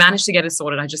 Anyway, we managed to get it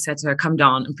sorted. I just said to her, come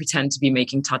down and pretend to be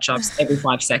making touch-ups every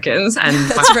 5 seconds. And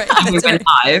we went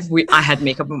live. I had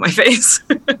makeup on my face.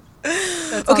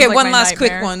 Okay, like one last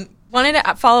quick one. Wanted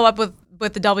to follow up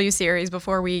with the W Series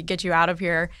before we get you out of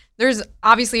here. There's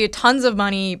obviously tons of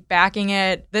money backing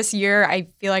it. This year, I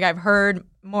feel like I've heard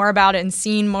more about it and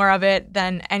seen more of it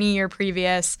than any year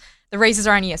previous. The races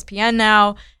are on ESPN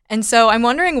now. And so I'm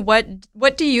wondering,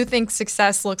 what do you think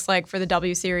success looks like for the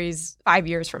W Series 5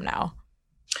 years from now?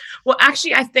 Well,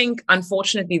 actually, I think,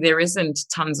 unfortunately, there isn't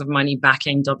tons of money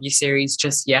backing W Series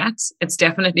just yet. It's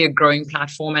definitely a growing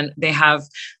platform, and they have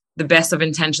the best of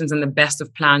intentions and the best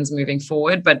of plans moving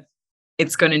forward. But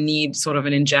it's going to need sort of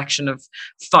an injection of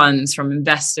funds from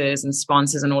investors and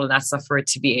sponsors and all of that stuff for it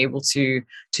to be able to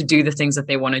do the things that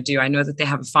they want to do. I know that they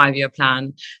have a 5-year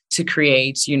plan to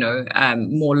create,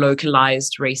 more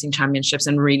localized racing championships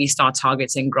and really start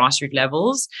targeting grassroots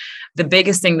levels. The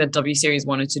biggest thing that W Series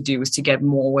wanted to do was to get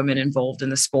more women involved in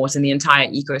the sport and the entire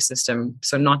ecosystem.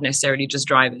 So not necessarily just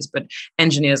drivers, but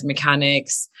engineers,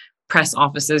 mechanics, press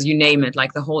officers, you name it,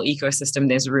 like the whole ecosystem,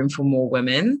 there's room for more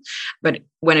women. But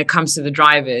when it comes to the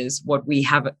drivers, what we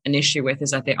have an issue with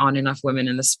is that there aren't enough women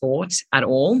in the sport at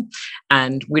all.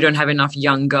 And we don't have enough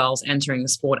young girls entering the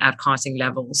sport at karting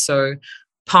levels. So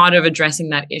part of addressing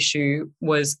that issue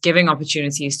was giving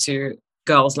opportunities to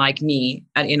girls like me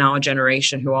in our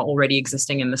generation who are already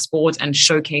existing in the sport and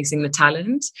showcasing the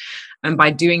talent. And by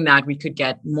doing that, we could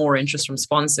get more interest from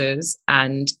sponsors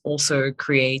and also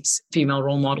create female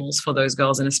role models for those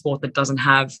girls in a sport that doesn't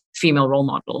have female role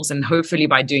models. And hopefully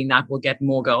by doing that, we'll get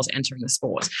more girls entering the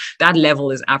sport. That level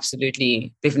is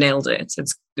absolutely, they've nailed it.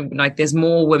 It's like there's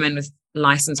more women with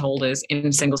license holders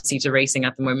in single-seater racing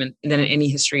at the moment than in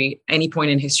any point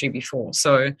in history before.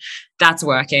 So that's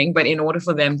working. But in order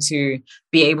for them to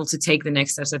be able to take the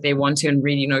next steps that they want to and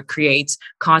really, create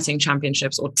karting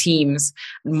championships or teams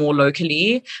more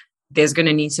locally, there's going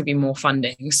to need to be more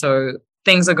funding. So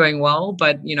things are going well,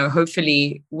 but,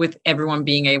 hopefully with everyone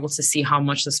being able to see how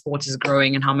much the sport is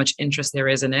growing and how much interest there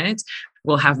is in it,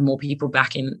 we'll have more people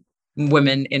backing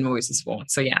women in motorsport.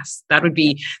 So yes, that would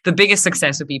be the biggest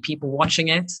success, would be people watching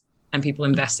it and people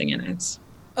investing in it.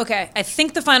 Okay, I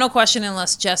think the final question,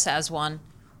 unless Jess has one,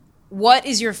 what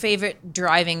is your favorite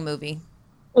driving movie?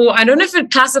 Oh, I don't know if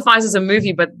it classifies as a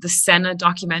movie, but the Senna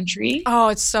documentary. Oh,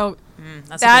 it's so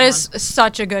that is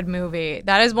such a good movie.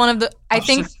 That is one of the I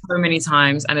think so many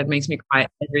times, and it makes me cry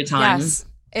every time. Yes.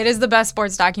 It is the best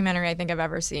sports documentary I think I've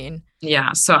ever seen.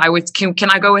 Yeah, so I would. Can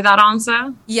I go with that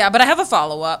answer? Yeah, but I have a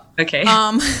follow-up. Okay.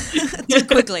 Just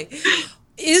quickly,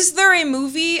 is there a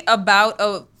movie about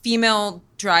a female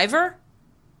driver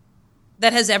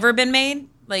that has ever been made,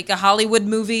 like a Hollywood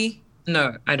movie?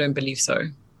 No, I don't believe so.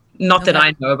 Not that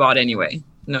I know about, anyway.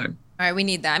 No. All right, we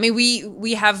need that. I mean,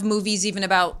 we have movies even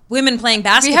about women playing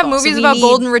basketball. We have movies about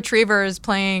golden retrievers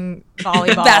playing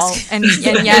volleyball, and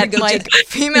yet like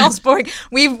female sport.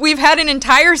 We've had an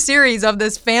entire series of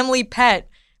this family pet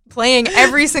playing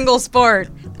every single sport,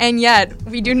 and yet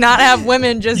we do not have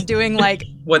women just doing like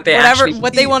what they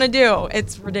want to do.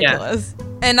 It's ridiculous. Yeah.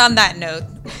 And on that note,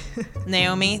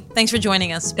 Naomi, thanks for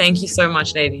joining us. Thank you so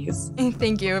much, ladies.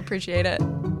 Thank you. Appreciate it.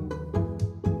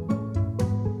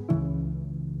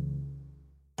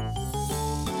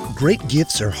 Great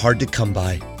gifts are hard to come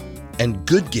by, and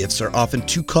good gifts are often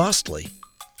too costly.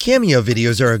 Cameo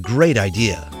videos are a great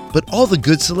idea, but all the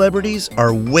good celebrities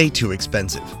are way too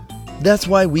expensive. That's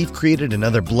why we've created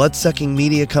another blood-sucking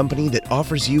media company that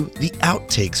offers you the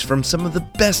outtakes from some of the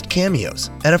best cameos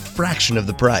at a fraction of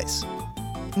the price.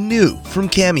 New from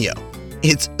Cameo,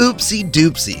 it's Oopsie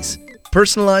Doopsies,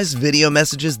 personalized video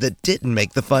messages that didn't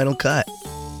make the final cut.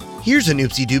 Here's an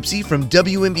Oopsie Doopsie from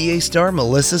WNBA star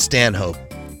Melissa Stanhope.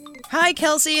 Hi,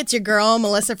 Kelsey. It's your girl,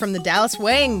 Melissa from the Dallas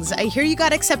Wings. I hear you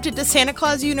got accepted to Santa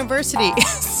Claus University.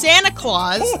 Santa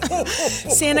Claus?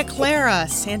 Santa Clara.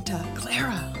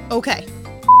 Okay.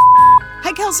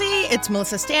 Hi, Kelsey. It's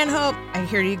Melissa Stanhope. I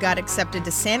hear you got accepted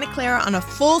to Santa Clara on a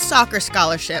full soccer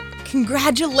scholarship.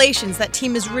 Congratulations. That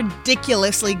team is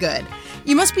ridiculously good.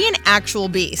 You must be an actual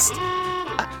beast.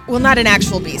 Well, not an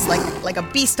actual beast, like a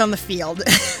beast on the field.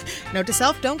 Note to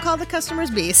self, don't call the customers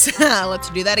beasts. Let's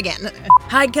do that again.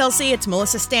 Hi, Kelsey, it's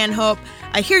Melissa Stanhope.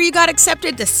 I hear you got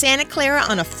accepted to Santa Clara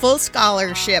on a full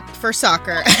scholarship for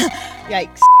soccer.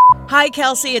 Yikes. Hi,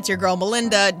 Kelsey, it's your girl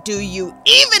Melinda. Do you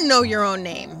even know your own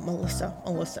name? Melissa.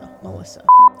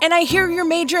 And I hear you're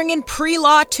majoring in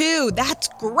pre-law too. That's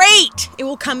great. It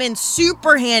will come in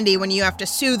super handy when you have to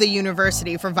sue the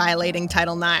university for violating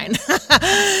Title IX.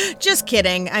 Just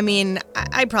kidding. I mean,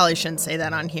 I probably shouldn't say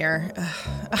that on here.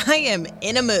 I am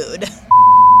in a mood.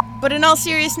 But in all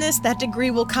seriousness, that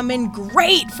degree will come in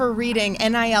great for reading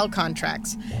NIL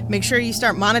contracts. Make sure you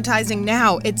start monetizing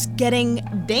now. It's getting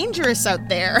dangerous out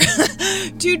there.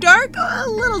 Too dark? A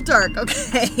little dark.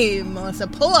 Okay, Melissa,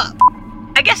 pull up.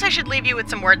 I guess I should leave you with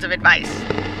some words of advice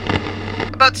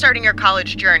about starting your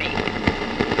college journey.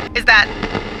 Is that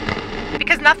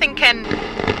because nothing can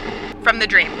from the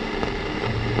dream.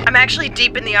 I'm actually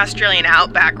deep in the Australian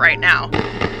outback right now.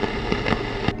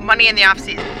 Money in the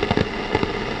off-season.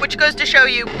 Which goes to show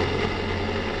you,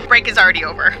 break is already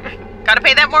over. Gotta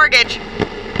pay that mortgage.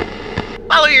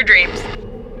 Follow your dreams.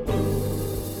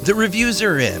 The reviews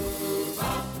are in.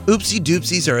 Oopsie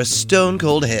Doopsies are a stone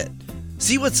cold hit.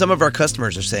 See what some of our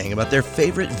customers are saying about their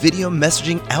favorite video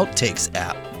messaging outtakes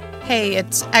app. Hey,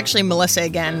 it's actually Melissa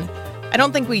again. I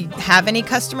don't think we have any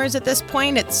customers at this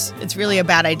point. It's really a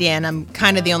bad idea, and I'm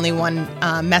kind of the only one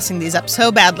messing these up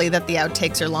so badly that the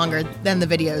outtakes are longer than the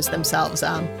videos themselves.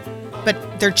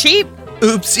 But they're cheap.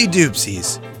 Oopsie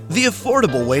Doopsies, the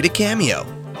affordable way to Cameo.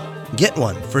 Get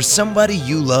one for somebody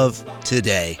you love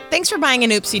today. Thanks for buying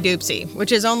an Oopsie Doopsie,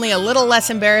 which is only a little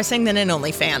less embarrassing than an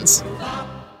OnlyFans.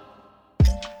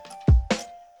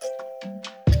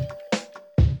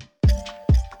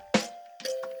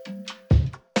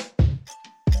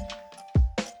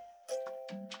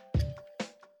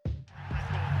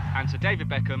 And to David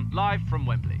Beckham, live from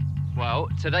Wembley. Well,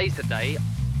 today's the day.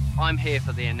 I'm here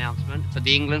for the announcement for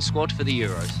the England squad for the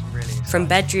Euros. From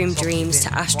bedroom dreams to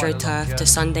AstroTurf to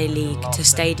Sunday League to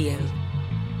stadium,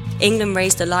 England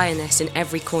raised the lioness in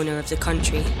every corner of the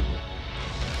country.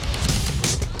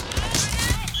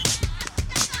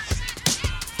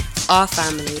 Our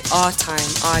family, our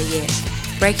time, our year,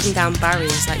 breaking down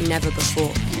barriers like never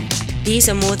before. These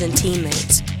are more than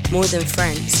teammates, more than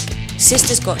friends.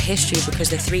 Sisters got history because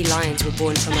the 3 lions were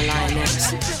born from a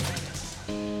lioness.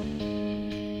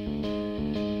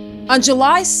 On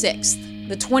July 6th,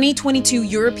 the 2022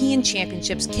 European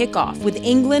Championships kick off with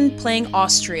England playing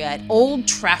Austria at Old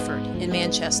Trafford in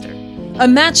Manchester, a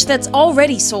match that's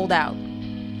already sold out.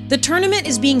 The tournament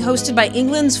is being hosted by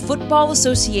England's Football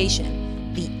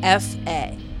Association, the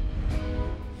FA.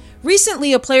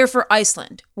 Recently, a player for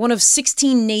Iceland, one of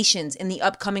 16 nations in the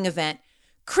upcoming event,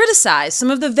 criticized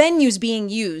some of the venues being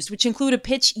used, which include a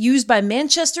pitch used by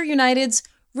Manchester United's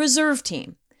reserve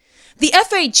team. The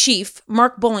FA chief,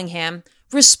 Mark Bullingham,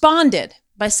 responded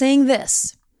by saying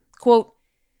this, quote,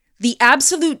 "The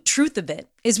absolute truth of it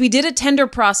is we did a tender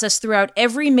process throughout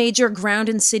every major ground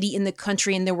and city in the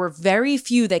country, and there were very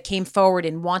few that came forward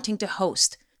in wanting to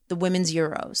host the Women's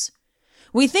Euros.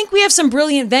 We think we have some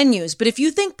brilliant venues, but if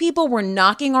you think people were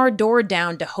knocking our door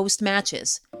down to host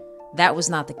matches, that was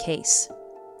not the case."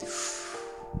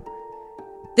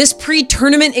 This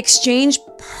pre-tournament exchange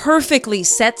perfectly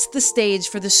sets the stage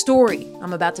for the story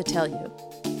I'm about to tell you.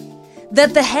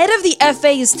 That the head of the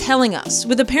FA is telling us,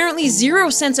 with apparently zero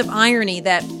sense of irony,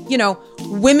 that,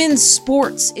 women's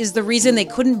sports is the reason they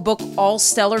couldn't book all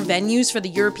stellar venues for the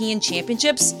European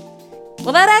Championships,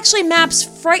 well, that actually maps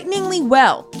frighteningly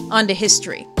well onto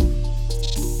history.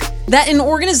 That an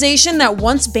organization that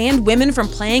once banned women from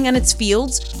playing on its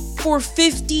fields for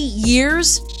 50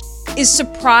 years is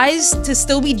surprised to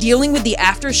still be dealing with the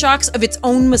aftershocks of its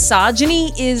own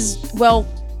misogyny is, well,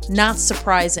 not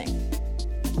surprising.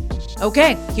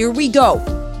 Okay, here we go.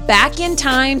 Back in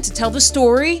time to tell the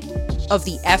story of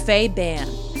the FA ban.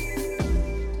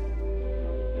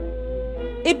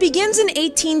 It begins in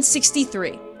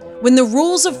 1863, when the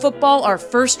rules of football are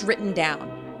first written down,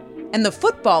 and the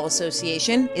Football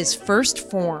Association is first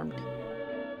formed.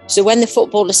 So when the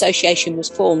Football Association was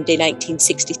formed in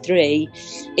 1863,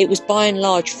 it was by and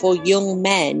large for young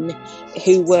men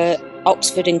who were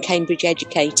Oxford and Cambridge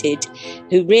educated,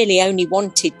 who really only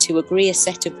wanted to agree a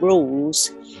set of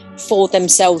rules for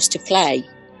themselves to play.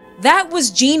 That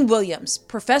was Jean Williams,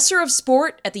 professor of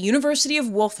sport at the University of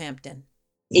Wolverhampton.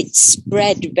 It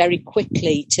spread very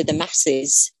quickly to the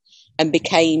masses and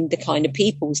became the kind of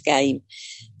people's game.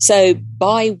 So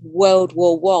by World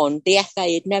War I, the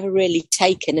FA had never really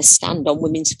taken a stand on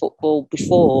women's football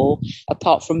before,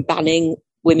 apart from banning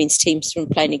women's teams from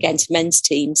playing against men's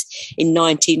teams in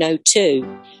 1902.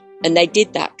 And they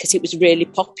did that because it was really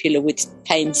popular with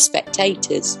paying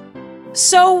spectators.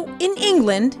 So, in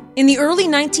England, in the early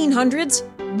 1900s,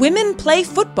 women play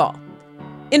football.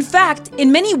 In fact,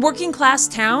 in many working-class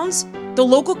towns, the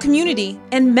local community,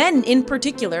 and men in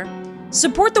particular,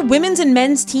 support the women's and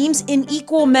men's teams in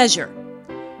equal measure.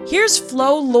 Here's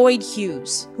Flo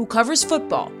Lloyd-Hughes, who covers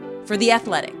football for The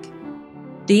Athletic.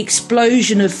 The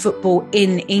explosion of football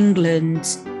in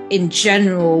England in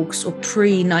general, sort of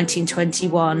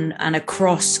pre-1921 and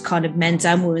across kind of men's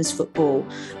and women's football,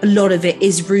 a lot of it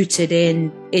is rooted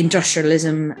in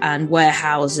industrialism and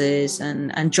warehouses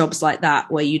and jobs like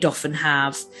that, where you'd often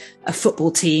have a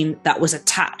football team that was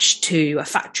attached to a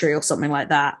factory or something like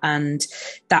that. And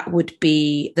that would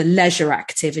be the leisure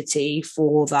activity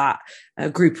for that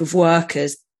group of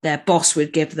workers. Their boss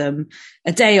would give them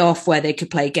a day off where they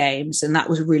could play games. And that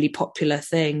was a really popular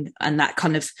thing. And that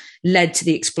kind of led to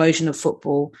the explosion of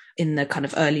football in the kind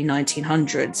of early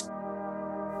 1900s.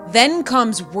 Then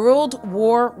comes World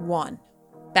War I.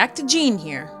 Back to Jean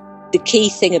here. The key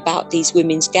thing about these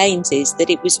women's games is that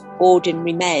it was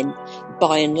ordinary men,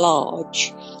 by and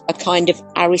large, a kind of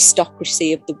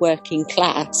aristocracy of the working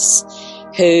class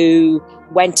who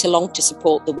went along to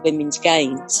support the women's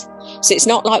games. So it's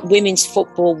not like women's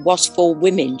football was for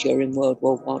women during World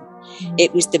War I.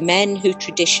 It was the men who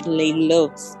traditionally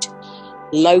loved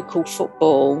local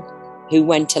football who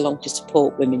went along to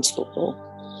support women's football.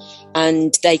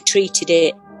 And they treated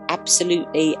it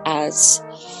absolutely as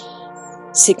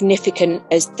significant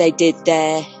as they did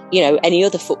their, any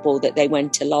other football that they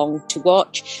went along to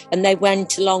watch. And they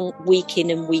went along week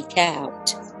in and week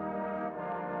out.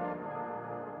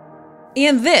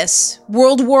 And this,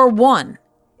 World War I,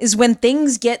 is when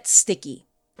things get sticky.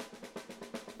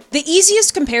 The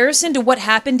easiest comparison to what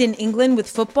happened in England with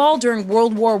football during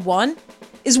World War I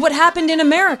is what happened in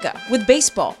America with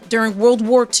baseball during World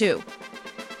War II.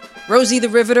 Rosie the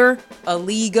Riveter, a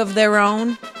league of their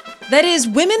own. That is,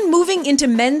 women moving into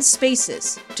men's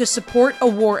spaces to support a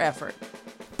war effort.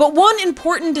 But one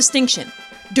important distinction.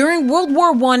 During World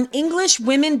War I, English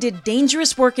women did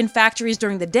dangerous work in factories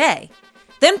during the day,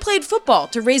 then played football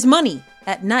to raise money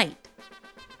at night.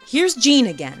 Here's Jean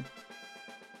again.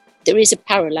 There is a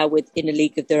parallel within a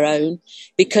league of their own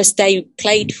because they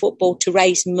played football to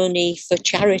raise money for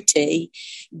charity.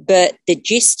 But the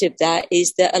gist of that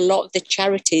is that a lot of the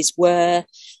charities were,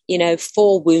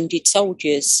 for wounded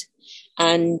soldiers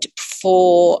and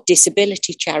for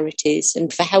disability charities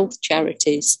and for health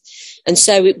charities. And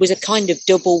so it was a kind of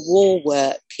double war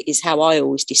work is how I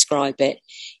always describe it.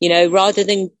 Rather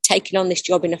than taking on this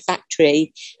job in a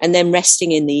factory and then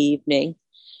resting in the evening,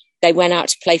 they went out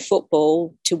to play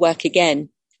football to work again.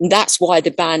 And that's why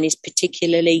the ban is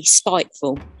particularly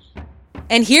spiteful.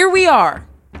 And here we are,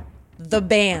 the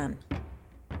ban.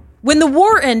 When the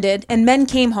war ended and men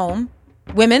came home,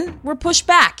 women were pushed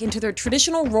back into their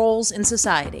traditional roles in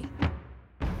society.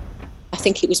 I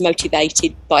think it was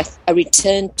motivated by a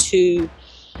return to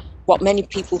what many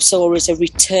people saw as a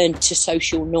return to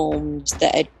social norms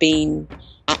that had been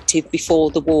active before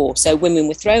the war. So women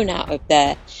were thrown out of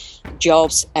their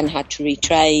jobs and had to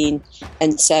retrain.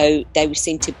 And so they were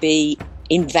seen to be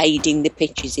invading the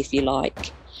pitches, if you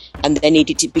like. And there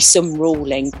needed to be some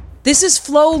ruling. This is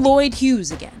Flo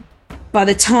Lloyd-Hughes again. By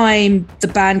the time the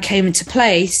ban came into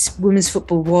place, women's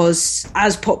football was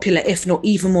as popular, if not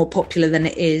even more popular than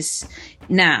it is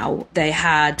now. They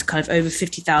had kind of over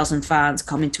 50,000 fans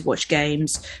coming to watch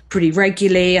games pretty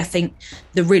regularly. I think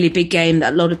the really big game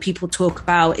that a lot of people talk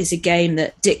about is a game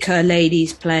that Dick Kerr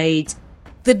Ladies played.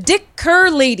 The Dick Kerr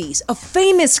Ladies, a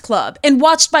famous club and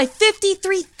watched by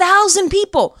 53,000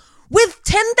 people, with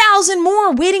 10,000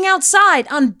 more waiting outside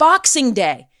on Boxing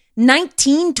Day,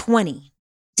 1920.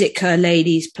 Dick Kerr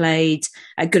Ladies played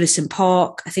at Goodison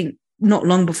Park, I think not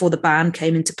long before the ban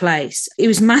came into place. It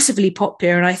was massively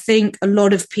popular, and I think a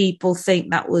lot of people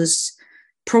think that was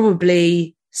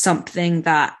probably something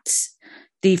that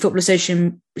the Football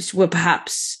Association were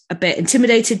perhaps a bit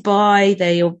intimidated by.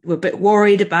 They were a bit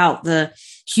worried about the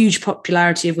huge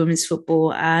popularity of women's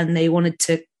football, and they wanted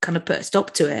to kind of put a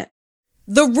stop to it.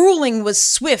 The ruling was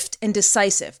swift and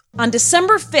decisive. On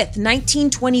December 5th,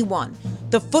 1921,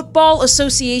 the Football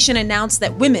Association announced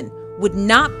that women would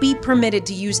not be permitted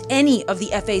to use any of the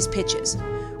FA's pitches,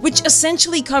 which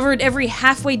essentially covered every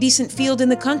halfway decent field in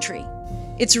the country.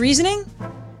 Its reasoning?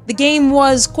 The game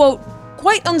was, quote,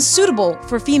 quite unsuitable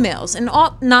for females and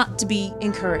ought not to be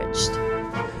encouraged.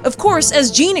 Of course,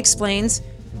 as Jean explains,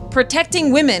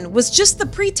 protecting women was just the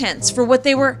pretense for what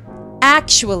they were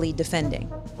actually defending.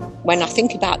 When I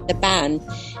think about the ban,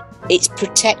 it's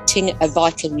protecting a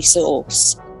vital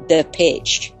resource, the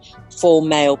pitch, for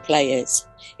male players.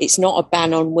 It's not a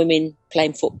ban on women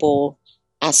playing football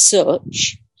as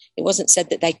such. It wasn't said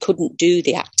that they couldn't do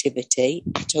the activity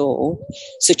at all,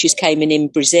 such as came in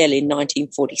Brazil in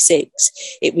 1946.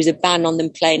 It was a ban on them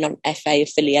playing on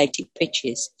FA-affiliated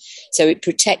pitches. So it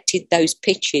protected those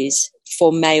pitches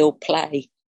for male play.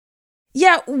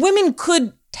 Yeah, women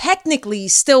could technically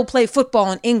still play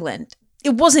football in England.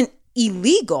 It wasn't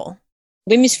illegal.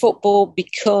 Women's football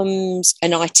becomes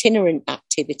an itinerant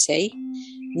activity.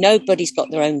 Nobody's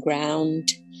got their own ground.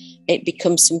 It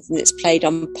becomes something that's played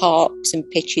on parks and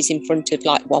pitches in front of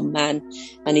like one man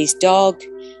and his dog.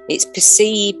 It's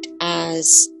perceived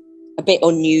as a bit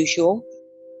unusual.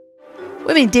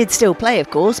 Women did still play, of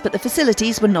course, but the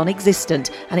facilities were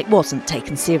non-existent and it wasn't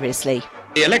taken seriously.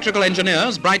 The electrical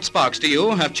engineers, bright sparks to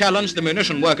you, have challenged the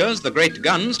munition workers, the great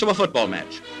guns, to a football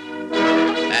match.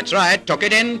 That's right, tuck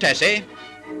it in, Tessie.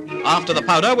 After the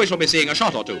powder, we shall be seeing a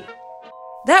shot or two.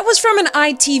 That was from an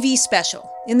ITV special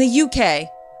in the UK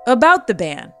about the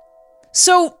ban.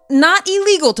 So, not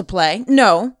illegal to play,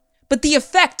 no, but the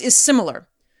effect is similar.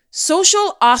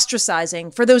 Social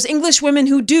ostracizing for those English women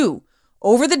who do,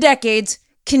 over the decades,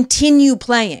 continue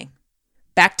playing.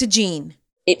 Back to Jean.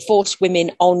 It forced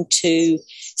women onto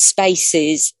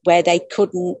spaces where they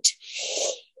couldn't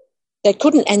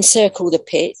encircle the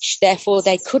pitch, therefore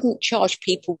they couldn't charge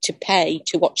people to pay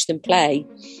to watch them play.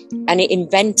 And it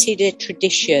invented a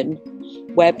tradition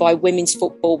whereby women's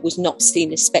football was not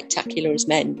seen as spectacular as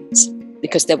men's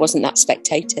because there wasn't that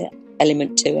spectator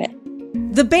element to it.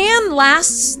 The ban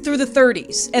lasts through the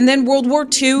 30s, and then World War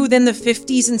II, then the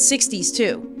 50s and 60s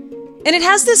too. And it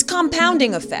has this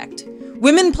compounding effect.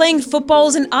 Women playing football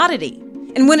is an oddity.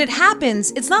 And when it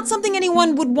happens, it's not something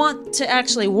anyone would want to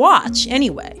actually watch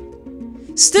anyway.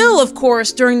 Still, of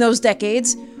course, during those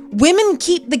decades, women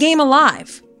keep the game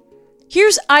alive.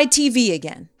 Here's ITV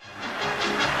again.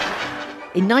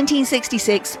 In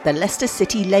 1966, the Leicester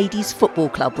City Ladies Football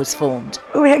Club was formed.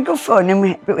 Well, we had good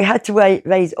fun, but we had to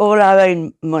raise all our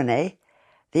own money.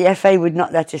 The FA would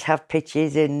not let us have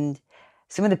pitches, and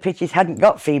some of the pitches hadn't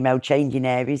got female changing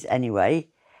areas anyway.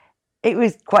 It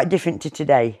was quite different to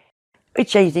today. We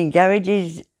changed in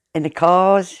garages, in the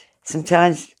cars,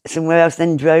 sometimes somewhere else,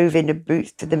 then drove in the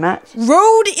boots to the match.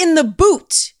 Rode in the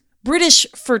boot, British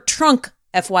for trunk,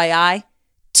 FYI,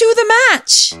 to the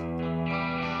match.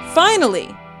 Finally,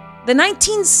 the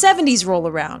 1970s roll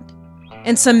around,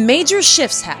 and some major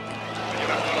shifts happen.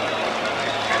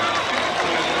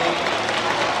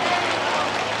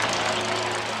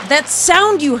 That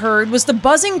sound you heard was the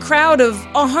buzzing crowd of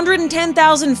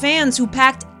 110,000 fans who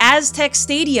packed Aztec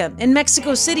Stadium in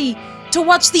Mexico City to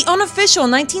watch the unofficial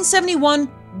 1971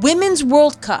 Women's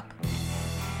World Cup.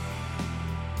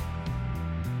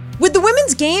 With the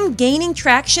women's game gaining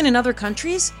traction in other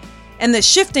countries, and the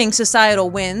shifting societal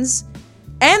winds,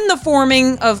 and the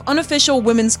forming of unofficial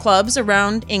women's clubs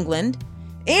around England,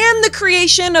 and the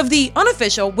creation of the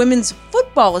unofficial Women's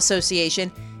Football Association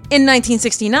in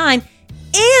 1969,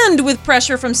 and with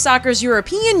pressure from soccer's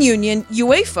European Union,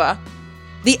 UEFA,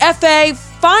 the FA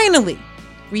finally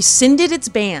rescinded its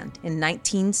ban in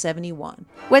 1971.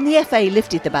 When the FA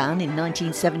lifted the ban in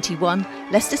 1971,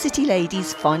 Leicester City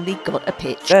Ladies finally got a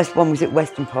pitch. First one was at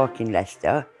Weston Park in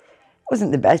Leicester.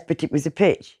 Wasn't the best, but it was a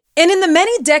pitch. And in the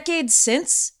many decades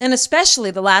since, and especially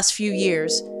the last few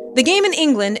years, the game in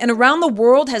England and around the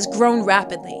world has grown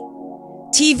rapidly.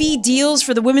 TV deals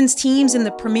for the women's teams in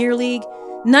the Premier League,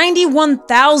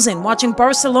 91,000 watching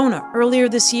Barcelona earlier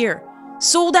this year,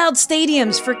 sold out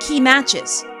stadiums for key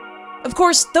matches. Of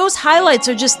course, those highlights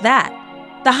are just that,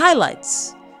 the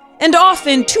highlights. And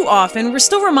often, too often, we're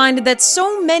still reminded that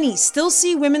so many still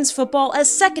see women's football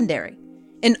as secondary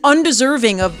and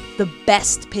undeserving of the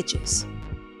best pitches.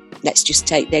 Let's just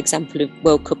take the example of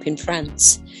World Cup in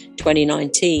France,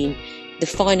 2019. The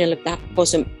final of that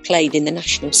wasn't played in the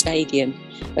national stadium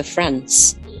of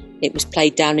France. It was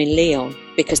played down in Lyon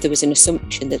because there was an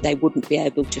assumption that they wouldn't be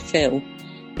able to fill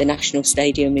the national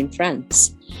stadium in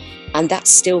France. And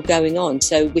that's still going on.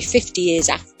 So we're 50 years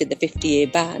after the 50-year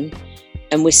ban,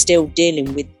 and we're still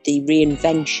dealing with the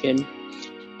reinvention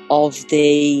of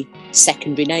the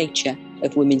secondary nature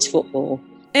of women's football.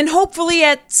 And hopefully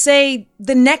at, say,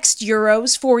 the next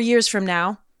Euros 4 years from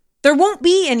now, there won't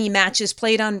be any matches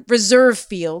played on reserve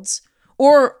fields,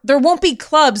 or there won't be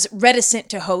clubs reticent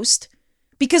to host,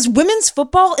 because women's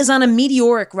football is on a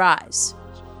meteoric rise.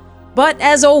 But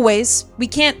as always, we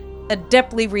can't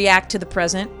adeptly react to the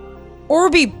present, or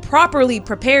be properly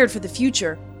prepared for the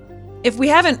future, if we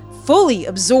haven't fully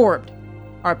absorbed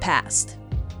our past.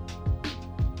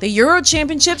 The Euro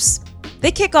Championships,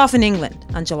 they kick off in England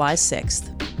on July 6th.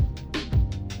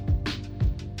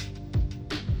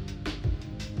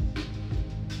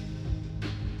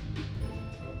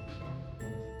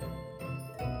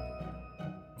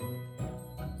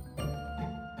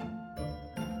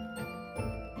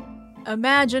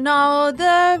 Imagine all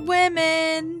the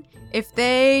women if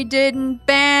they didn't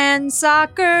ban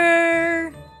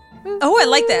soccer. Oh, I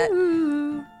like that.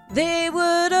 They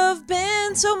would have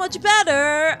been so much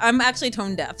better. I'm actually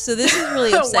tone deaf, so this is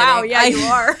really upsetting. Wow, yeah, you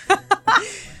are.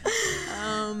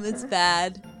 It's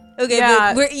bad. Okay,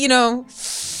 Yeah. but we're,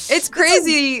 It's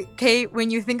crazy, Kate,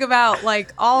 when you think about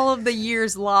like all of the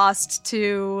years lost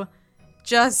to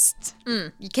just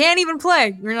you can't even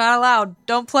play. You're not allowed.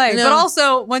 Don't play. No. But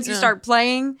also, once you No. start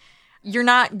playing, you're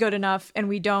not good enough and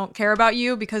we don't care about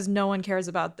you because no one cares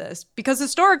about this. Because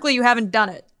historically you haven't done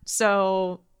it.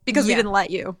 So because we Yeah. didn't let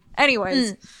you.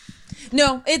 Anyways.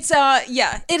 No, it's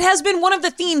it has been one of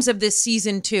the themes of this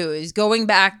season too, is going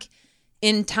back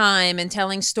in time and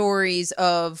telling stories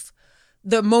of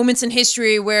the moments in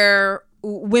history where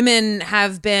women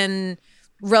have been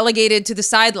relegated to the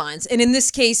sidelines, and in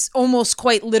this case, almost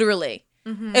quite literally.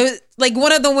 Mhm. It was like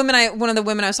one of the women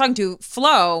I was talking to,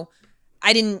 Flo.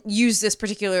 I didn't use this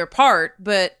particular part,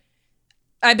 but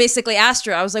I basically asked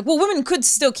her. I was like, "Well, women could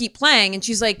still keep playing," and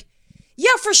she's like,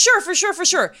 "Yeah, for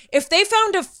sure. If they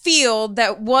found a field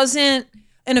that wasn't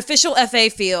an official FA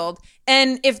field,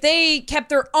 and if they kept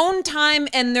their own time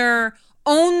and their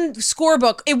own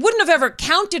scorebook, it wouldn't have ever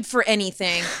counted for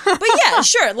anything." But yeah,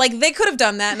 sure, like they could have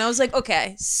done that. And I was like,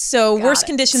 okay, so worst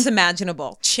conditions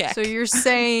imaginable. Check. So you're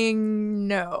saying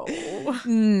no.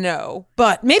 No.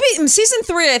 But maybe in season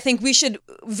 3, I think we should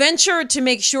venture to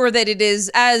make sure that it is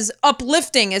as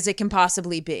uplifting as it can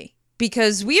possibly be.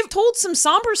 Because we have told some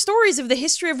somber stories of the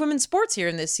history of women's sports here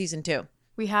in this season 2.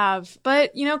 We have.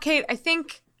 But, Kate, I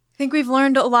think we've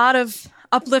learned a lot of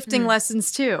uplifting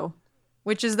lessons too,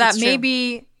 which is that That's true.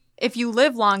 maybe if you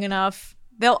live long enough,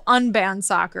 they'll unban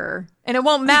soccer and it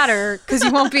won't matter because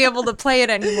you won't be able to play it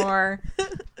anymore.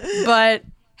 But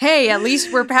hey, at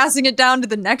least we're passing it down to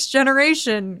the next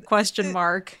generation, ? That's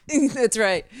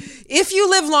right. If you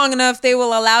live long enough, they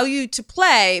will allow you to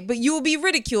play, but you will be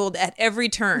ridiculed at every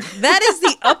turn. That is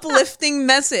the uplifting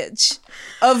message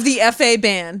of the FA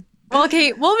ban. Well,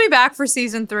 Kate, we'll be back for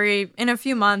season 3 in a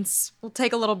few months. We'll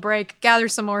take a little break, gather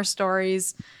some more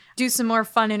stories, do some more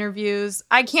fun interviews.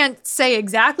 I can't say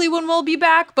exactly when we'll be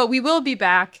back, but we will be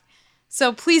back.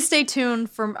 So please stay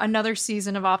tuned for another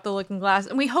season of Off the Looking Glass.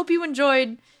 And we hope you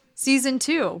enjoyed season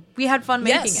 2. We had fun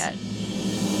making it.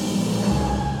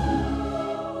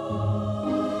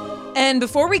 And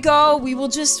before we go, we will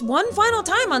just one final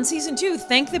time on season 2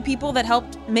 thank the people that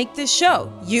helped make this show.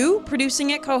 You, producing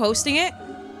it, co-hosting it.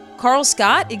 Carl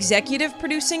Scott, executive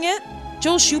producing it.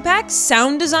 Joel Shupak,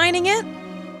 sound designing it.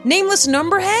 Nameless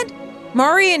Numberhead,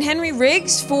 Mari and Henry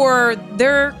Riggs for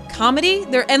their comedy,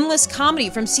 their endless comedy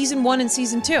from season 1 and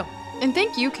season 2. And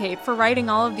thank you, Kate, for writing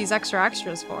all of these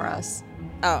extras for us.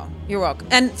 Oh, you're welcome.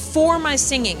 And for my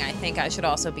singing, I think I should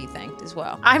also be thanked as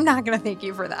well. I'm not going to thank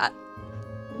you for that.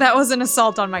 That was an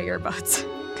assault on my earbuds.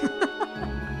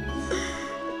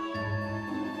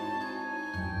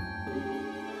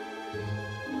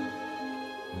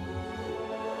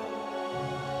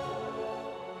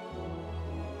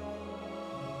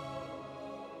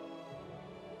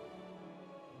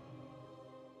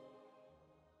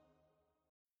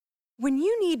 When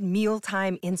you need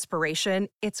mealtime inspiration,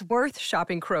 it's worth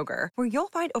shopping Kroger, where you'll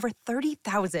find over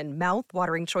 30,000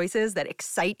 mouth-watering choices that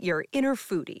excite your inner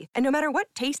foodie. And no matter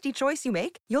what tasty choice you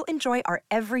make, you'll enjoy our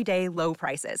everyday low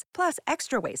prices, plus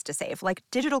extra ways to save, like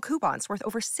digital coupons worth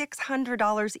over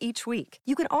 $600 each week.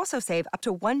 You can also save up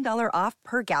to $1 off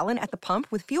per gallon at the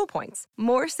pump with fuel points.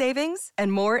 More savings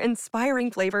and more inspiring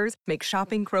flavors make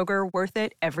shopping Kroger worth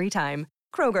it every time.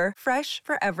 Kroger, fresh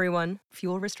for everyone.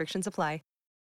 Fuel restrictions apply.